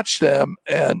and watch them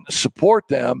and support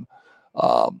them?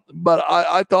 But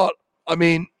I thought, I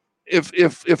mean,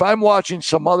 if I'm watching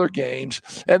some other games,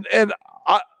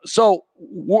 so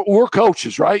we're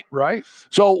coaches, right? Right.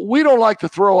 So we don't like to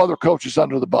throw other coaches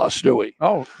under the bus, do we?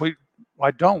 Oh,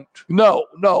 I don't. No,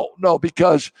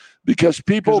 because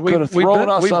people could have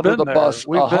thrown us under the bus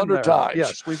 100 times.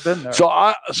 Yes, we've been there. So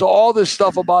all this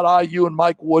stuff about IU and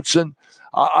Mike Woodson,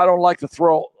 I don't like to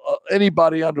throw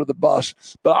anybody under the bus,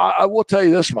 but I will tell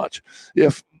you this much: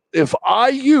 if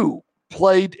IU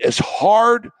played as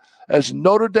hard as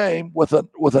Notre Dame with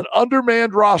an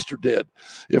undermanned roster did,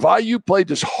 if IU played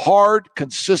as hard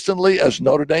consistently as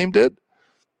Notre Dame did,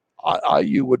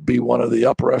 IU would be one of the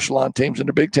upper echelon teams in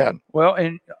the Big Ten. Well,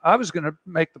 and I was going to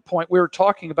make the point, we were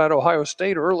talking about Ohio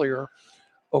State earlier.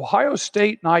 Ohio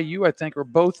State and IU, I think, are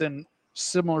both in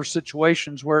similar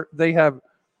situations where they have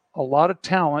a lot of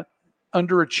talent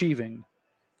underachieving,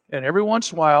 and every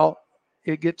once in a while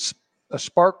a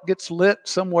spark gets lit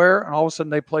somewhere and all of a sudden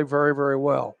they play very, very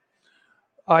well.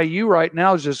 IU right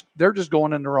now they're just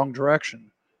going in the wrong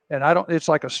direction, and it's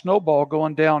like a snowball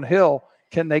going downhill.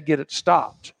 Can they get it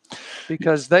stopped?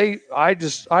 Because I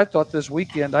thought this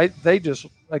weekend I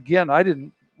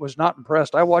was not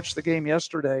impressed. I watched the game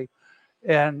yesterday,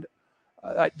 and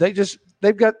they're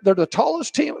the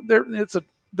tallest team.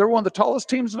 They're one of the tallest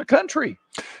teams in the country.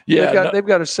 Yeah, they've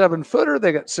got a 7-footer.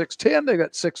 They got 6'10". They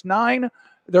got 6'9".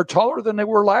 They're taller than they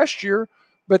were last year,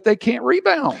 but they can't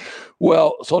rebound.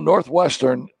 Well, so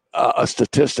Northwestern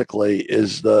statistically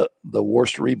is the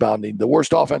worst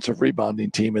offensive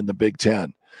rebounding team in the Big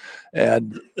Ten,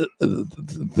 and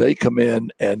they come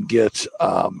in and get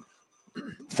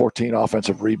 14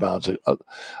 offensive rebounds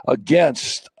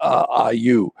against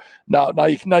IU. Now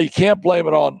you can't blame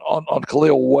it on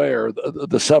Khalil Ware, the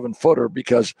 7-footer,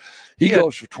 because he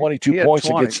goes for 22 points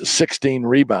 20. and gets 16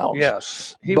 rebounds.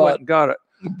 Yes, he went and got it.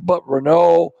 But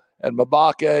Renault and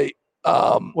Mabake.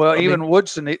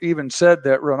 Woodson even said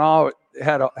that Renault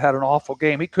had an awful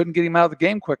game. He couldn't get him out of the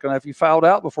game quick enough. He fouled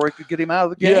out before he could get him out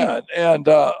of the game. Yeah,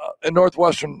 and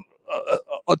Northwestern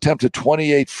attempted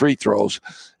 28 free throws,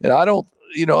 and I don't.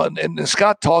 And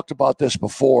Scott talked about this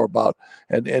before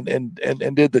and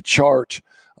did the chart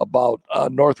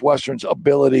Northwestern's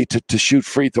ability to shoot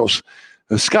free throws.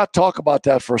 Scott, talk about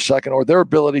that for a second, or their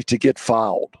ability to get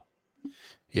fouled.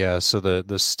 Yeah, so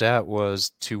the stat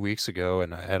was 2 weeks ago,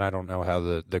 and I don't know how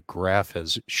the graph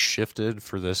has shifted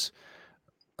for this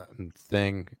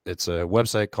thing. It's a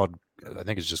website called, I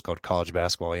think it's just called College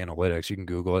Basketball Analytics. You can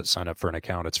Google it, sign up for an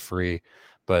account. It's free.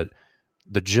 But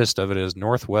the gist of it is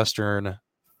Northwestern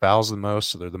fouls the most,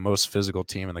 so they're the most physical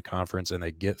team in the conference, and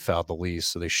they get fouled the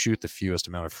least, so they shoot the fewest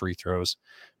amount of free throws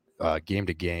game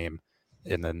to game.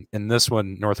 And then in this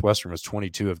one, Northwestern was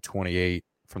 22 of 28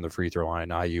 from the free throw line.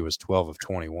 IU was 12 of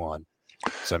 21.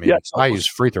 So I mean, IU's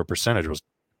free throw percentage was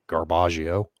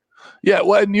garbaggio. Yeah,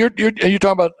 well, and you're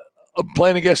talking about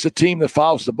playing against a team that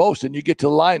fouls the most, and you get to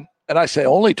the line, and I say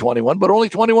only 21, but only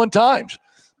 21 times.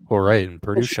 Well, right, and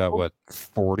Purdue shot what,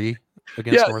 40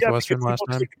 against Northwestern last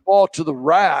time. Take the ball to the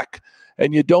rack,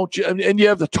 and you don't, and you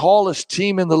have the tallest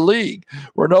team in the league.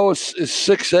 Renault is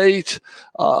 6'8".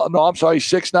 No, I'm sorry,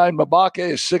 6'9". Mabake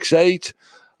is 6'8".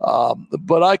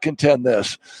 But I contend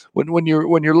this: when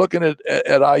you're looking at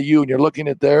IU and you're looking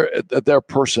at their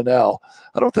personnel,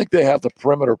 I don't think they have the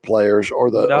perimeter players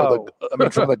or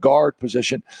from the guard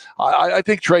position. I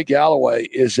think Trey Galloway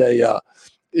is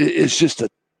just a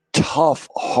tough,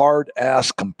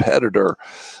 hard-ass competitor,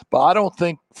 but I don't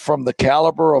think from the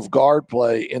caliber of guard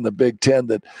play in the Big Ten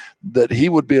that he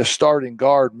would be a starting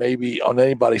guard maybe on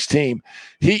anybody's team.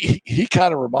 He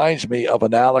kind of reminds me of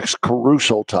an Alex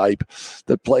Caruso type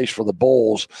that plays for the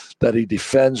Bulls, that he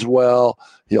defends well,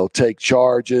 he'll take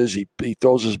charges, he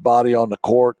throws his body on the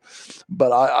court.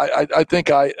 But I think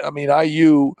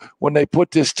IU, when they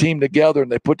put this team together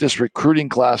and they put this recruiting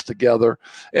class together,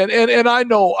 and I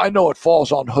know it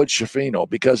falls on Hood Schifino,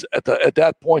 because at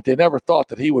that point they never thought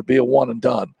that he would be a one and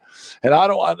done. And I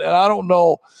don't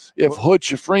know if Hood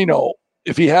Schifino,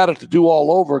 if he had it to do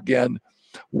all over again,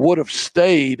 would have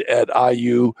stayed at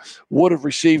IU, would have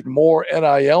received more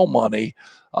NIL money,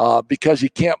 because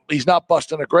he's not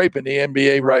busting a grape in the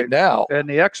NBA right now. And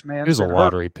the X-Man, he was a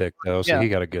lottery pick though, so he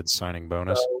got a good signing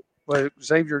bonus.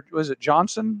 Xavier, was it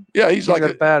Johnson? Yeah, he's like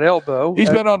got a bad elbow. He's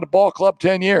been on the ball club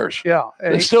 10 years. Yeah,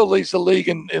 and he still leads the league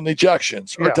in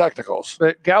ejections or technicals.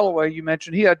 But Galloway, you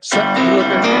mentioned, he had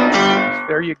 7.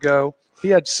 There you go. He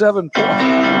had 7 points.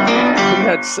 He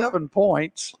had 7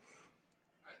 points,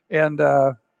 and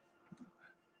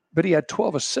but he had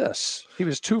 12 assists. He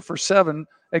was 2 for 7.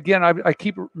 Again, I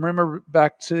keep remember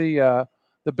back to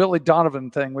the Billy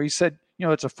Donovan thing where he said,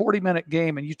 it's a 40-minute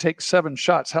game and you take 7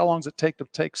 shots. How long does it take to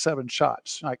take 7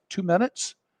 shots? Like 2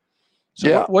 minutes?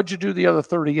 So what'd you do the other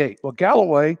 38? Well,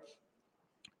 Galloway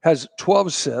has 12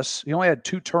 assists. He only had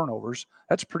 2 turnovers.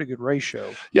 That's a pretty good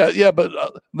ratio. Yeah, but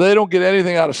they don't get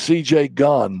anything out of C.J.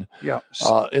 Gunn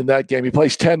in that game. He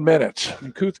plays 10 minutes.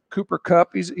 And Cooper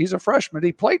Kupp, he's a freshman.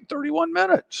 He played 31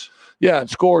 minutes. Yeah, and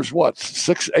scores what,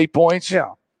 6-8 points?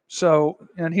 Yeah. So,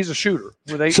 and he's a shooter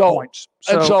with 8 points.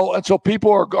 So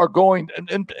people are going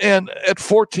and at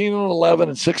 14 and 11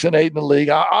 and 6 and 8 in the league.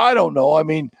 I don't know. I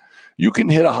mean, you can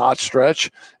hit a hot stretch,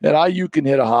 and IU can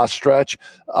hit a hot stretch.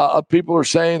 People are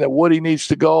saying that Woody needs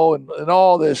to go and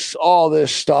all this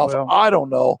stuff. Well, I don't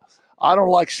know. I don't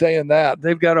like saying that.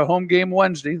 They've got a home game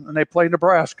Wednesday, and they play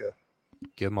Nebraska.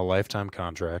 Give them a lifetime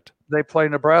contract. They play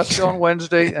Nebraska on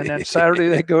Wednesday, and then Saturday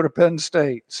they go to Penn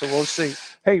State. So we'll see.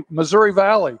 Hey, Missouri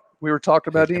Valley. We were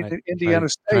talking about Indiana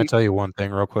State. Can I tell you one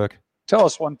thing real quick? Tell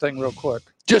us one thing real quick.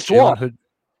 Just one.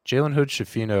 Jalen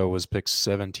Hood-Schifino was picked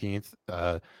 17th.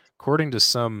 According to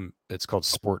some, it's called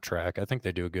Sport Track. I think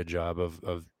they do a good job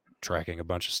of tracking a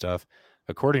bunch of stuff.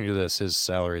 According to this, his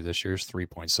salary this year is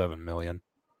 $3.7 million.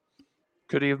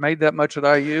 Could he have made that much at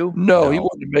IU? No, he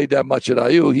wouldn't have made that much at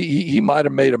IU. He might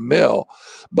have made $1 million,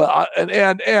 but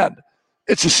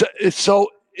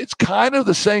it's kind of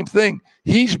the same thing.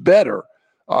 He's better,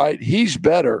 all right. He's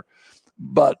better,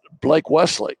 but Blake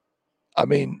Wesley. I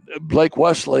mean, Blake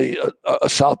Wesley, a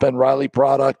South Bend Riley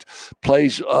product,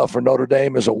 plays for Notre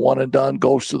Dame as a one and done,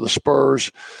 goes to the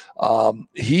Spurs.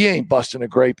 He ain't busting a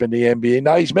grape in the NBA.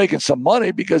 Now he's making some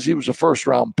money because he was a first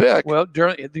round pick. Well,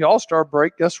 during the All-Star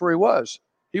break, guess where he was?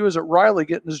 He was at Riley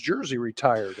getting his jersey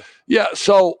retired. Yeah.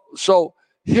 So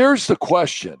here's the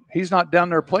question. He's not down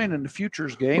there playing in the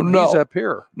futures game. No. He's up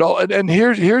here. No. And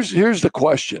here's the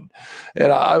question.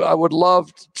 And I would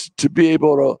love to be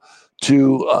able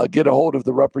to get a hold of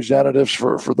the representatives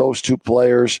for those two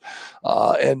players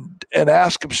and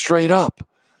ask them straight up.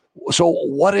 So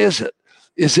what is it?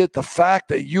 Is it the fact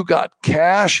that you got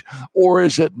cash, or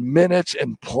is it minutes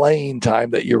and playing time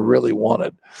that you really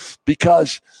wanted?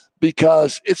 Because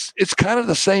it's kind of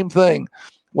the same thing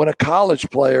when a college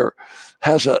player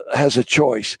has a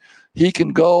choice. he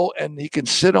can go and he can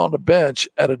sit on the bench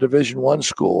at a Division I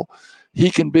school.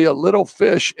 He can be a little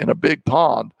fish in a big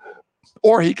pond,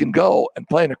 or he can go and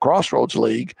play in a Crossroads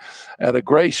League at a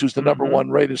Grace, who's the number one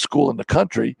rated school in the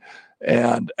country,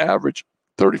 and average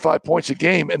 35 points a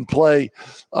game and play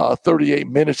 38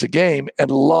 minutes a game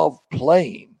and love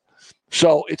playing.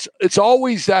 So it's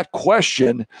always that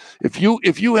question. If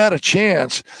you had a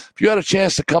chance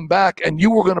to come back and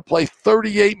you were going to play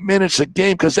 38 minutes a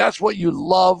game because that's what you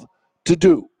love to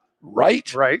do,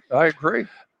 right? Right. I agree.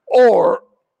 Or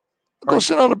go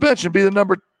sit on the bench and be the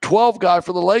number 12 guy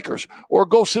for the Lakers, or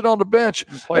go sit on the bench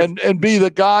and be the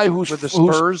guy who's with the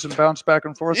Spurs and bounce back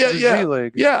and forth in the G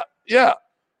League. Yeah.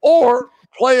 Or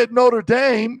play at Notre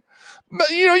Dame.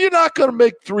 You know, you're not going to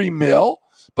make $3 million,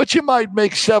 but you might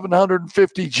make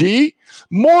 $750K,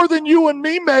 more than you and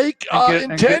me make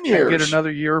in 10 years. And get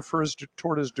another year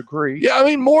toward his degree. Yeah, I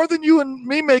mean, more than you and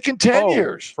me make in 10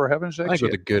 years. For heaven's sake. I think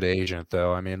with a good agent,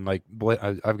 though. I mean, like,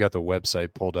 I've got the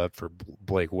website pulled up for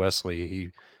Blake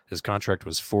Wesley. His contract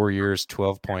was 4 years,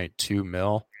 $12.2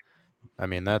 million. I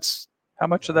mean, that's how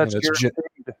much of that's guaranteed?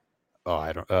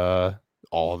 I don't.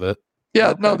 All of it.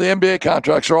 Yeah, no, the NBA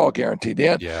contracts are all guaranteed.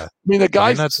 Yeah. I mean, the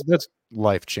guys. That's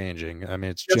life changing. I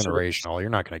mean, it's generational. You're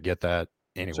not going to get that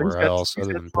anywhere else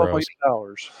other than pros.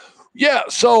 Yeah,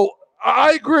 so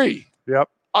I agree. Yep.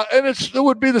 And it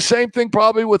would be the same thing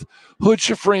probably with Hood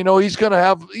Schifrino. He's going to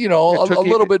have, a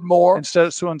little bit more. Instead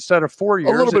of 4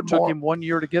 years, a little bit it took more. him 1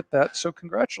 year to get that. So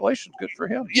congratulations. Good for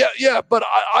him. Yeah. But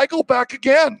I go back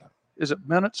again. Is it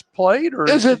minutes played or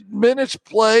is it minutes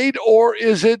played, or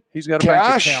is it he's got a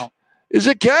cash? bank account? Is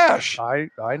it cash? I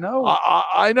know.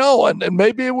 I know. And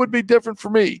maybe it would be different for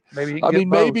me. Maybe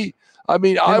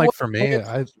for me,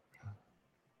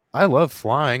 I love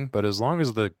flying, but as long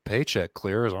as the paycheck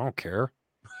clears, I don't care.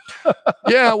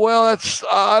 Yeah, well,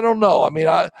 I don't know. I mean,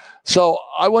 I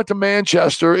went to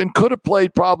Manchester and could have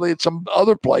played probably at some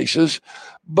other places,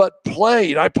 but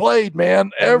I played,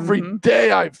 man. Every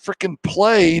day I freaking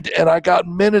played, and I got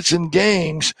minutes in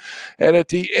games. And at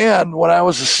the end, when I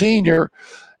was a senior,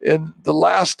 and the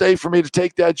last day for me to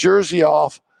take that jersey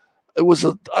off, I was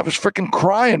freaking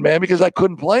crying, man, because I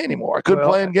couldn't play anymore. I couldn't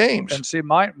play in games. And see,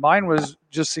 mine was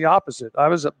just the opposite. I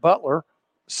was at Butler,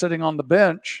 sitting on the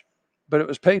bench, but it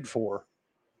was paid for,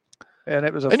 and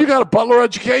it was. And you got a Butler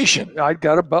education. I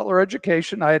got a Butler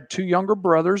education. I had 2 younger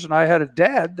brothers, and I had a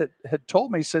dad that had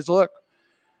told me, he says, "Look,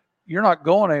 you're not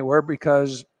going anywhere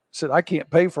because," said, "I can't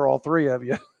pay for all 3 of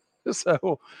you."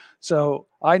 So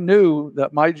I knew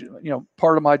that my,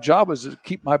 part of my job was to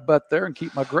keep my butt there and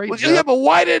keep my grades. Well, yeah, but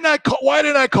why didn't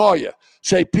I call you?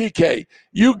 Say, PK,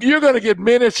 you're going to get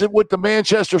minutes with the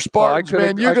Manchester Spartans,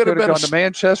 man. You're going to have gone to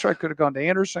Manchester. I could have gone to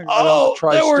Anderson.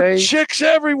 There were chicks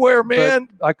everywhere, man.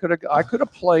 I could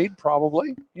have played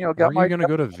probably. Are you going to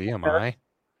go to VMI?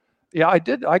 Yeah, I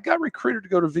did. I got recruited to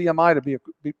go to VMI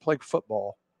to play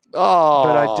football. Oh,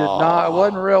 but I did not. I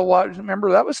wasn't real wild. Remember,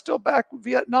 that was still back.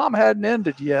 Vietnam hadn't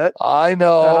ended yet. I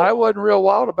know. And I wasn't real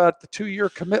wild about the 2-year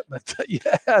commitment that you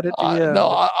had at the end. No,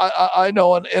 I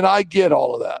know, and I get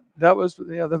all of that. That was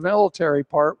the military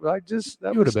part. You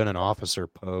would have been an officer,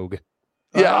 Pogue.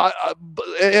 Yeah,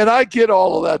 and I get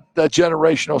all of that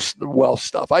generational wealth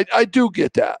stuff. I do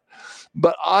get that.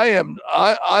 But I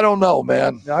don't know,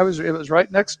 man. It was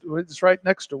right next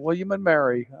to William and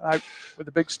Mary. With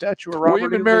the big statue of Robert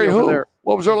William and E. Mary Lee who? over there.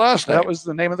 What was her last name? That was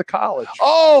the name of the college.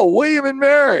 Oh, William and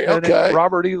Mary. Okay.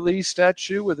 Robert E. Lee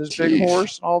statue with his big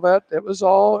horse and all that. It was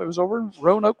over in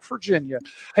Roanoke, Virginia.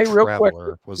 Hey, real quick,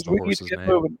 was the horse's name.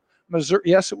 Moving. Missouri,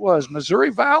 yes, it was Missouri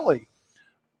Valley.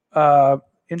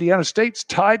 Indiana State's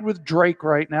tied with Drake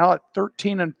right now at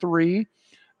 13-3.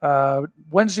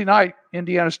 Wednesday night,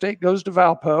 Indiana State goes to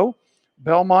Valpo.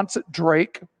 Belmont's at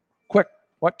Drake. Quick,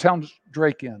 what town's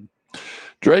Drake in?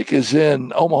 Drake is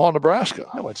in Omaha, Nebraska.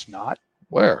 No, it's not.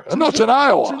 Where? No, it's in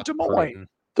Iowa. It's in Des Moines.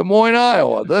 Des Moines,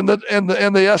 Iowa. Then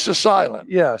the S is silent.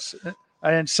 Yes.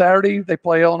 And Saturday they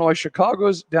play Illinois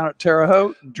Chicago's down at Terre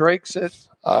Haute. And Drake's at.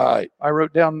 All right. I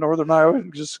wrote down Northern Iowa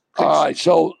and just. All right.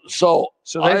 So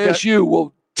ISU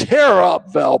will tear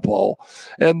up Valpo,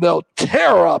 and they'll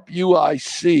tear up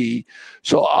UIC.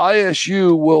 So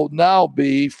ISU will now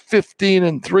be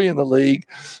 15-3 in the league.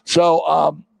 So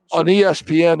on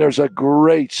ESPN, there's a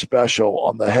great special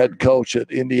on the head coach at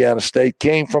Indiana State.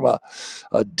 Came from a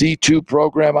D2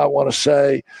 program, I want to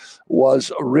say,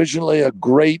 was originally a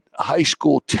great high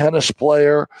school tennis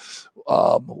player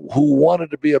who wanted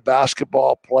to be a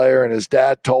basketball player, and his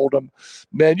dad told him,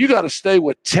 man, you got to stay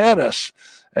with tennis.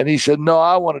 And he said, no,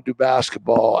 I want to do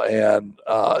basketball. And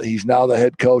he's now the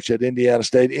head coach at Indiana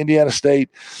State. Indiana State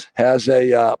has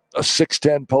a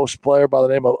 6'10" post player by the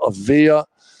name of Avia.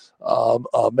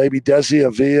 maybe Desi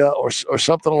Avila or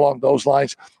something along those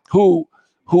lines, who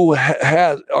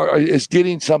is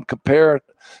getting some comparisons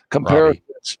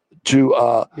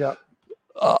to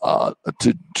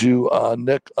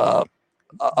Nick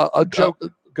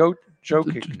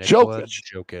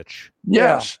Jokic.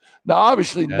 Yes. Now,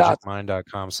 obviously not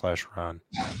MagicMind.com/Ron.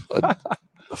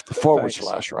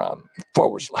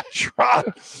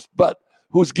 /Ron, but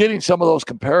who's getting some of those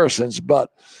comparisons,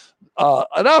 but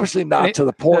and obviously not to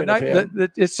the point of him.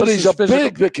 But he's a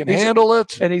big that can handle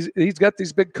it, and he's got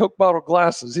these big Coke bottle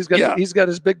glasses. He's got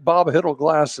his big Bob Hiddle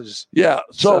glasses. Yeah,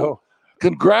 so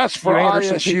congrats for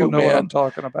ISU, man. Know what I'm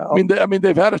talking about. I mean,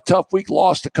 they've had a tough week,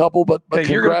 lost a couple, but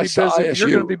congrats to ISU. You're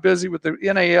going to be busy with the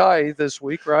NAI this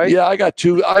week, right? Yeah, I got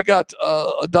two. I got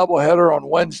a doubleheader on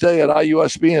Wednesday at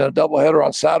IUSB and a doubleheader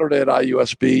on Saturday at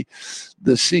IUSB.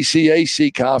 The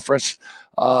CCAC conference.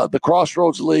 The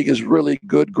Crossroads League is really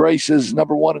good. Grace is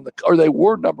number one they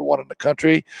were number one in the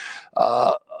country.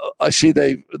 I see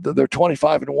they're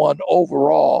 25-1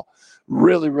 overall.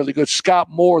 Really, really good. Scott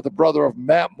Moore, the brother of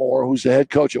Matt Moore, who's the head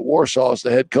coach at Warsaw, is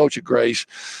the head coach at Grace.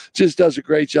 Just does a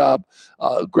great job.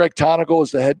 Greg Tonigal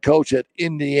is the head coach at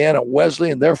Indiana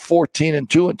Wesleyan. They're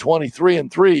 14-2 and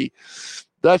 23-3.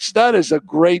 That is a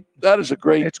great.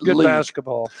 It's good league.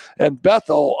 Basketball. And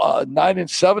Bethel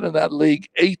 9-7 in that league,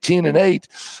 18-8.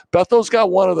 Bethel's got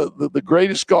one of the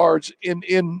greatest guards in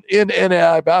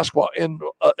NAI basketball. In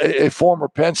a former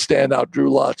Penn standout,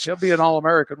 Drew Lutz. He'll be an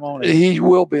All-American, won't he? He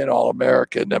will be an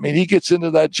All-American. I mean, he gets into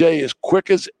that J as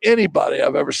quick as anybody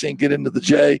I've ever seen get into the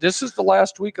J. This is the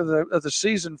last week of the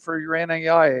season for your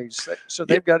NAIAs. So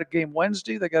they've got a game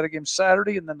Wednesday, they got a game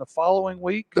Saturday, and then the following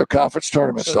week their conference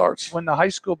tournament starts. When the high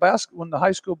school boys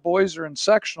are in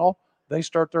sectional, they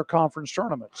start their conference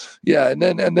tournaments. Yeah, and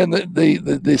then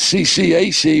the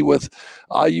CCAC with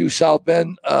IU South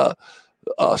Bend.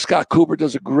 Scott Cooper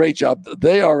does a great job.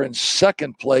 They are in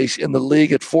second place in the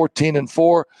league at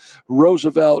 14-4.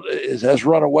 Roosevelt has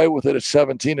run away with it at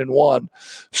 17-1.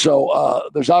 So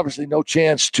there's obviously no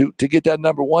chance to get that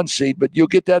number one seed, but you'll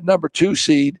get that number two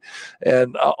seed,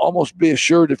 and almost be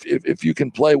assured if you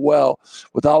can play well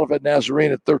with Olivet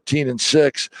Nazarene at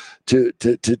 13-6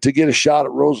 to get a shot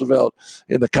at Roosevelt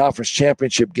in the conference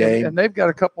championship game. And they've got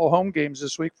a couple of home games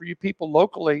this week for you people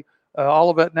locally.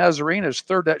 Olivet Nazarene is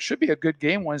third. That should be a good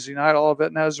game Wednesday night.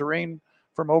 Olivet Nazarene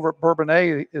from over at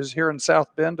Bourbonnais is here in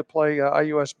South Bend to play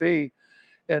IUSB.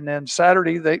 And then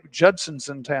Saturday, Judson's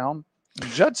in town.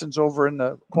 Judson's over in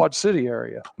the Quad City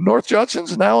area. North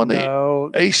Judson's now in the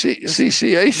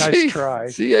CCAC. Nice try.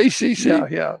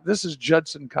 CACC. Yeah. This is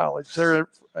Judson College. They're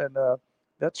and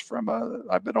that's from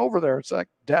I've been over there. It's like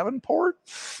Davenport.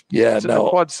 Yeah, it's in the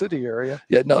Quad City area.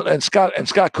 Yeah, no, and Scott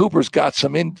Cooper's got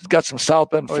some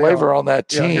South Bend flavor on that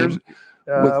team.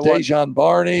 With Dejan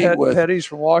Barney, with Petty's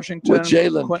from Washington, with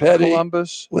Jalen Petty,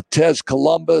 Columbus, with Tez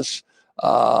Columbus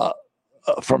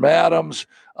from Adams,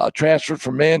 transferred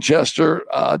from Manchester,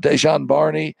 Dejan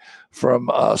Barney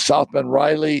from South Bend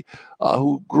Riley,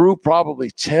 who grew probably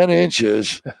 10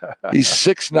 inches. He's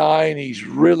 6'9". He's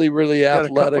really, really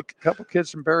athletic. A couple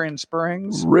kids from Berrien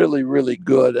Springs. Really, really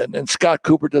good. And Scott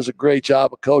Cooper does a great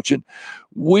job of coaching.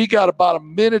 We got about a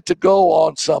minute to go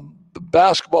on some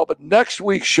basketball, but next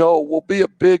week's show will be a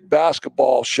big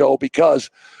basketball show because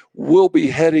we'll be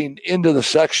heading into the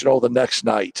sectional the next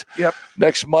night. Yep.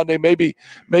 Next Monday, maybe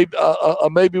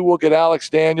we'll get Alex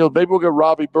Daniels, maybe we'll get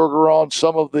Robbie Berger on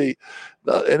some of the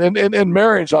and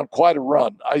Marion's on quite a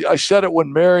run. I said it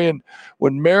when Marion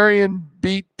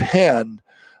beat Penn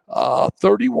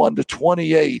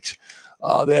 31-28.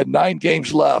 They had 9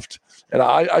 games left. And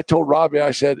I told Robbie,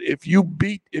 I said, if you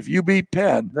beat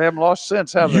Penn, they haven't lost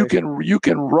since, have you they? You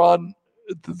can run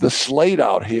the slate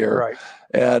out here, right?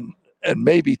 And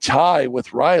maybe tie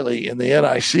with Riley in the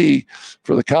NIC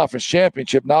for the conference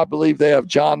championship. Now I believe they have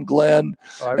John Glenn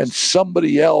and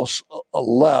somebody else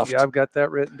left. Yeah, I've got that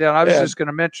written down. I was just going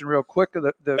to mention real quick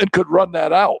and could run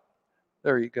that out.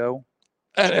 There you go.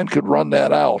 And could run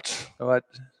that out. Oh,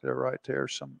 they're right there.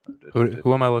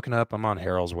 Who am I looking up? I'm on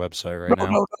Harold's website right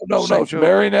now. No. It's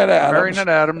Marionette Adams.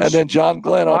 And then John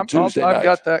Glenn on Tuesday night. I've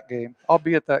got that game. I'll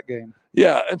be at that game.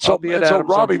 Yeah, and so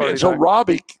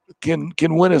Robbie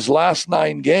can win his last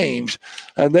 9 games,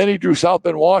 and then he drew South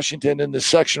Bend Washington in the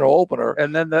sectional opener.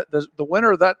 And then the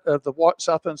winner of that the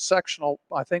South Bend sectional,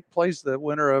 I think, plays the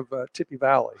winner of Tippy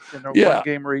Valley in a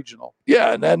 1-game regional.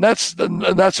 Yeah, and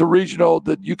that's a regional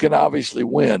that you can obviously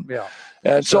win. Yeah.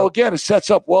 And so again, it sets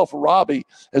up well for Robbie,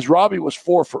 as Robbie was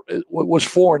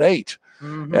 4-8,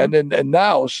 mm-hmm. and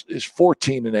now is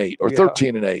 14-8 or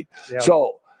 13-8. Yeah.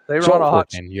 So they run a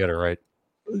hot. You got it right.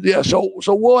 Yeah, so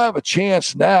we'll have a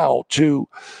chance now to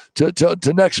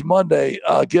next Monday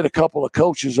get a couple of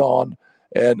coaches on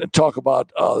and talk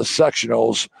about the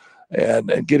sectionals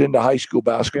and get into high school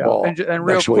basketball. Yeah. And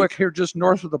real quick here, just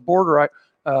north of the border,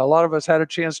 a lot of us had a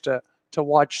chance to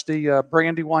watch the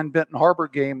Brandywine Benton Harbor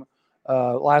game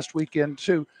last weekend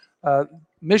too.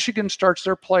 Michigan starts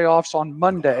their playoffs on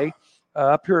Monday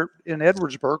up here in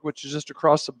Edwardsburg, which is just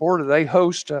across the border. They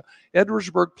host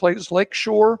Edwardsburg plays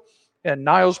Lakeshore, and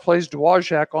Niles plays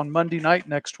Dowagiac on Monday night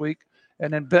next week.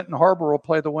 And then Benton Harbor will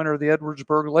play the winner of the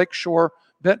Edwardsburg Lakeshore.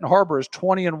 Benton Harbor is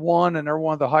 20-1, and they're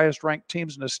one of the highest ranked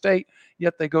teams in the state.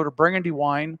 Yet they go to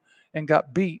Brandywine and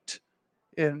got beat.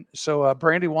 And so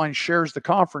Brandywine shares the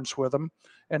conference with them.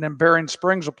 And then Bering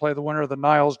Springs will play the winner of the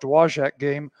Niles Dowagiac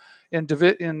game. In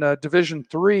Division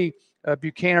III,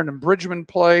 Buchanan and Bridgman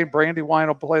play. Brandywine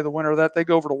will play the winner of that. They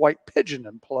go over to White Pigeon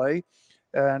and play.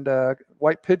 And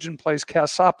White Pigeon plays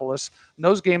Cassopolis. And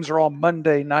those games are all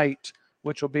Monday night,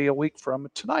 which will be a week from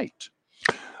tonight.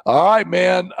 All right,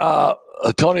 man.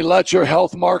 Tony Letcher,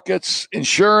 Health Markets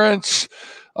Insurance,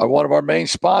 are one of our main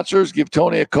sponsors. Give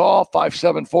Tony a call,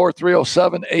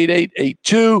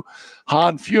 574-307-8882.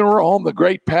 Hahn Funeral Home, the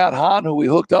great Pat Hahn, who we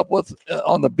hooked up with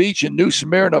on the beach in New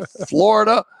Smyrna,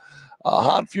 Florida.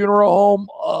 Hahn Funeral Home,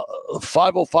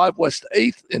 505 West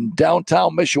 8th in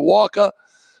downtown Mishawaka.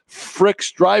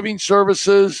 Frick's Driving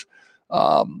Services.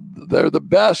 They're the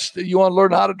best. You want to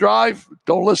learn how to drive?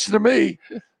 Don't listen to me.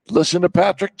 Listen to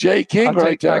Patrick J. King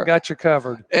right there. I got you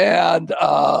covered. And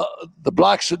the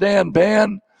Black Sedan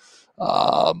Band,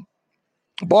 Bar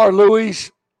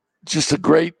Louie's, just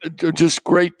great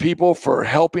people for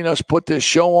helping us put this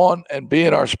show on and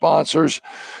being our sponsors.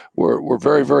 We're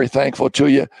very, very thankful to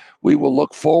you. We will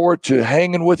look forward to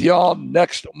hanging with y'all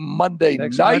next Monday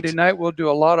night. Monday night, we'll do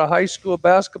a lot of high school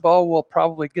basketball. We'll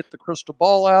probably get the crystal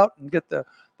ball out and get the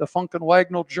Funkin'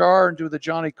 Wagnall jar and do the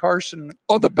Johnny Carson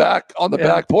on the back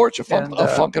porch of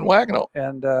Funkin' Wagnall,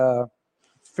 and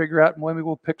figure out when we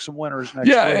will pick some winners next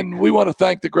week. And we want to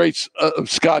thank the great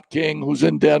Scott King, who's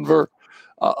in Denver,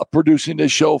 producing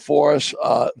this show for us.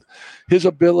 His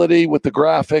ability with the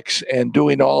graphics and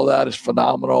doing all that is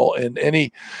phenomenal. And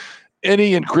any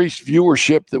increased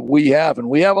viewership that we have, and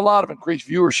we have a lot of increased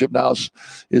viewership now,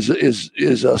 is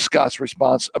Scott's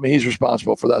response. I mean, he's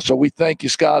responsible for that. So we thank you,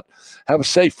 Scott. Have a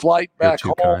safe flight back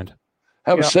home. Kind.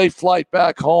 Have a safe flight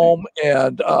back home,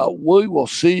 and we will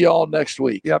see y'all next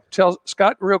week. Yep. Tell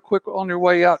Scott real quick on your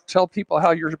way out. Tell people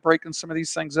how you're breaking some of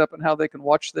these things up and how they can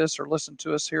watch this or listen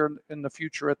to us here in the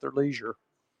future at their leisure.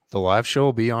 The live show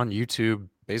will be on YouTube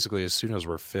basically as soon as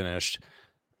we're finished.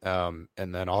 And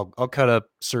then I'll cut up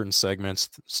certain segments,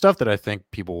 stuff that I think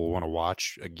people will want to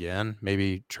watch again,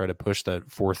 maybe try to push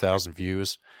that 4,000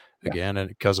 views again. And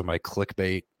because of my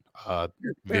clickbait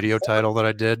video title that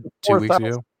I did 2 weeks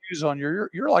ago. Views on you're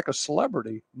like a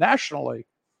celebrity nationally.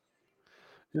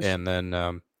 And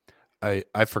then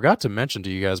I forgot to mention to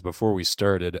you guys before we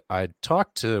started, I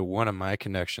talked to one of my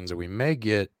connections that we may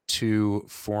get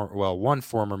one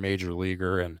former major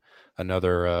leaguer and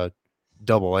another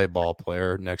AA ball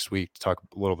player next week to talk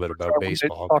a little bit about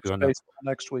baseball. Baseball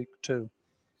next week too.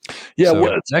 Yeah,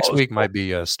 so next week might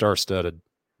be star-studded.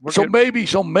 So maybe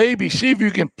see if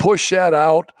you can push that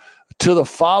out to the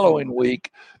following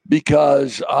week,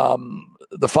 because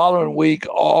the following week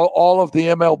all of the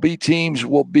MLB teams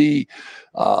will be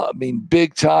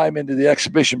big time into the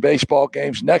exhibition baseball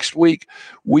games. Next week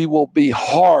we will be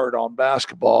hard on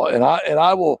basketball, and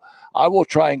I will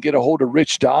try and get a hold of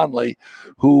Rich Donnelly,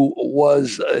 who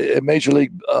was a Major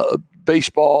League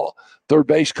Baseball third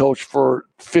base coach for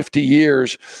 50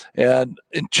 years. And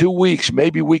in 2 weeks,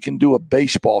 maybe we can do a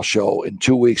baseball show in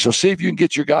 2 weeks. So see if you can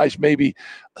get your guys maybe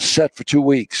set for 2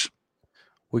 weeks.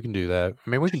 We can do that. I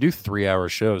mean, we can do 3-hour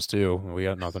shows too. We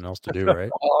got nothing else to do, right?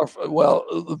 Well,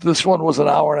 this one was an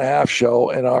hour-and-a-half show,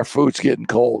 and our food's getting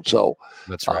cold. So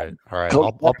that's right. All right,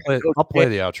 I'll play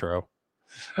the outro.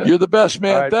 You're the best,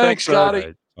 man. Right, thanks, Scotty.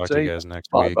 Right. Talk to you guys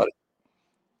next Bye, week. buddy.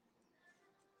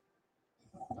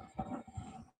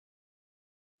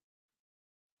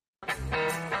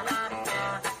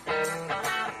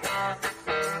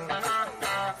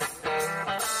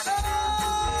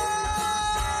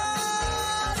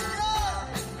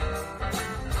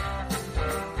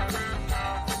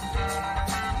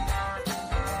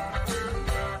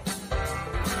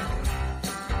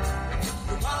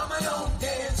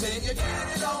 Your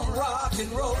daddy don't rock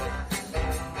and roll.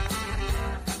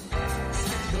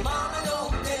 Your mama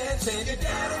don't dance and your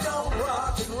daddy don't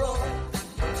rock and roll.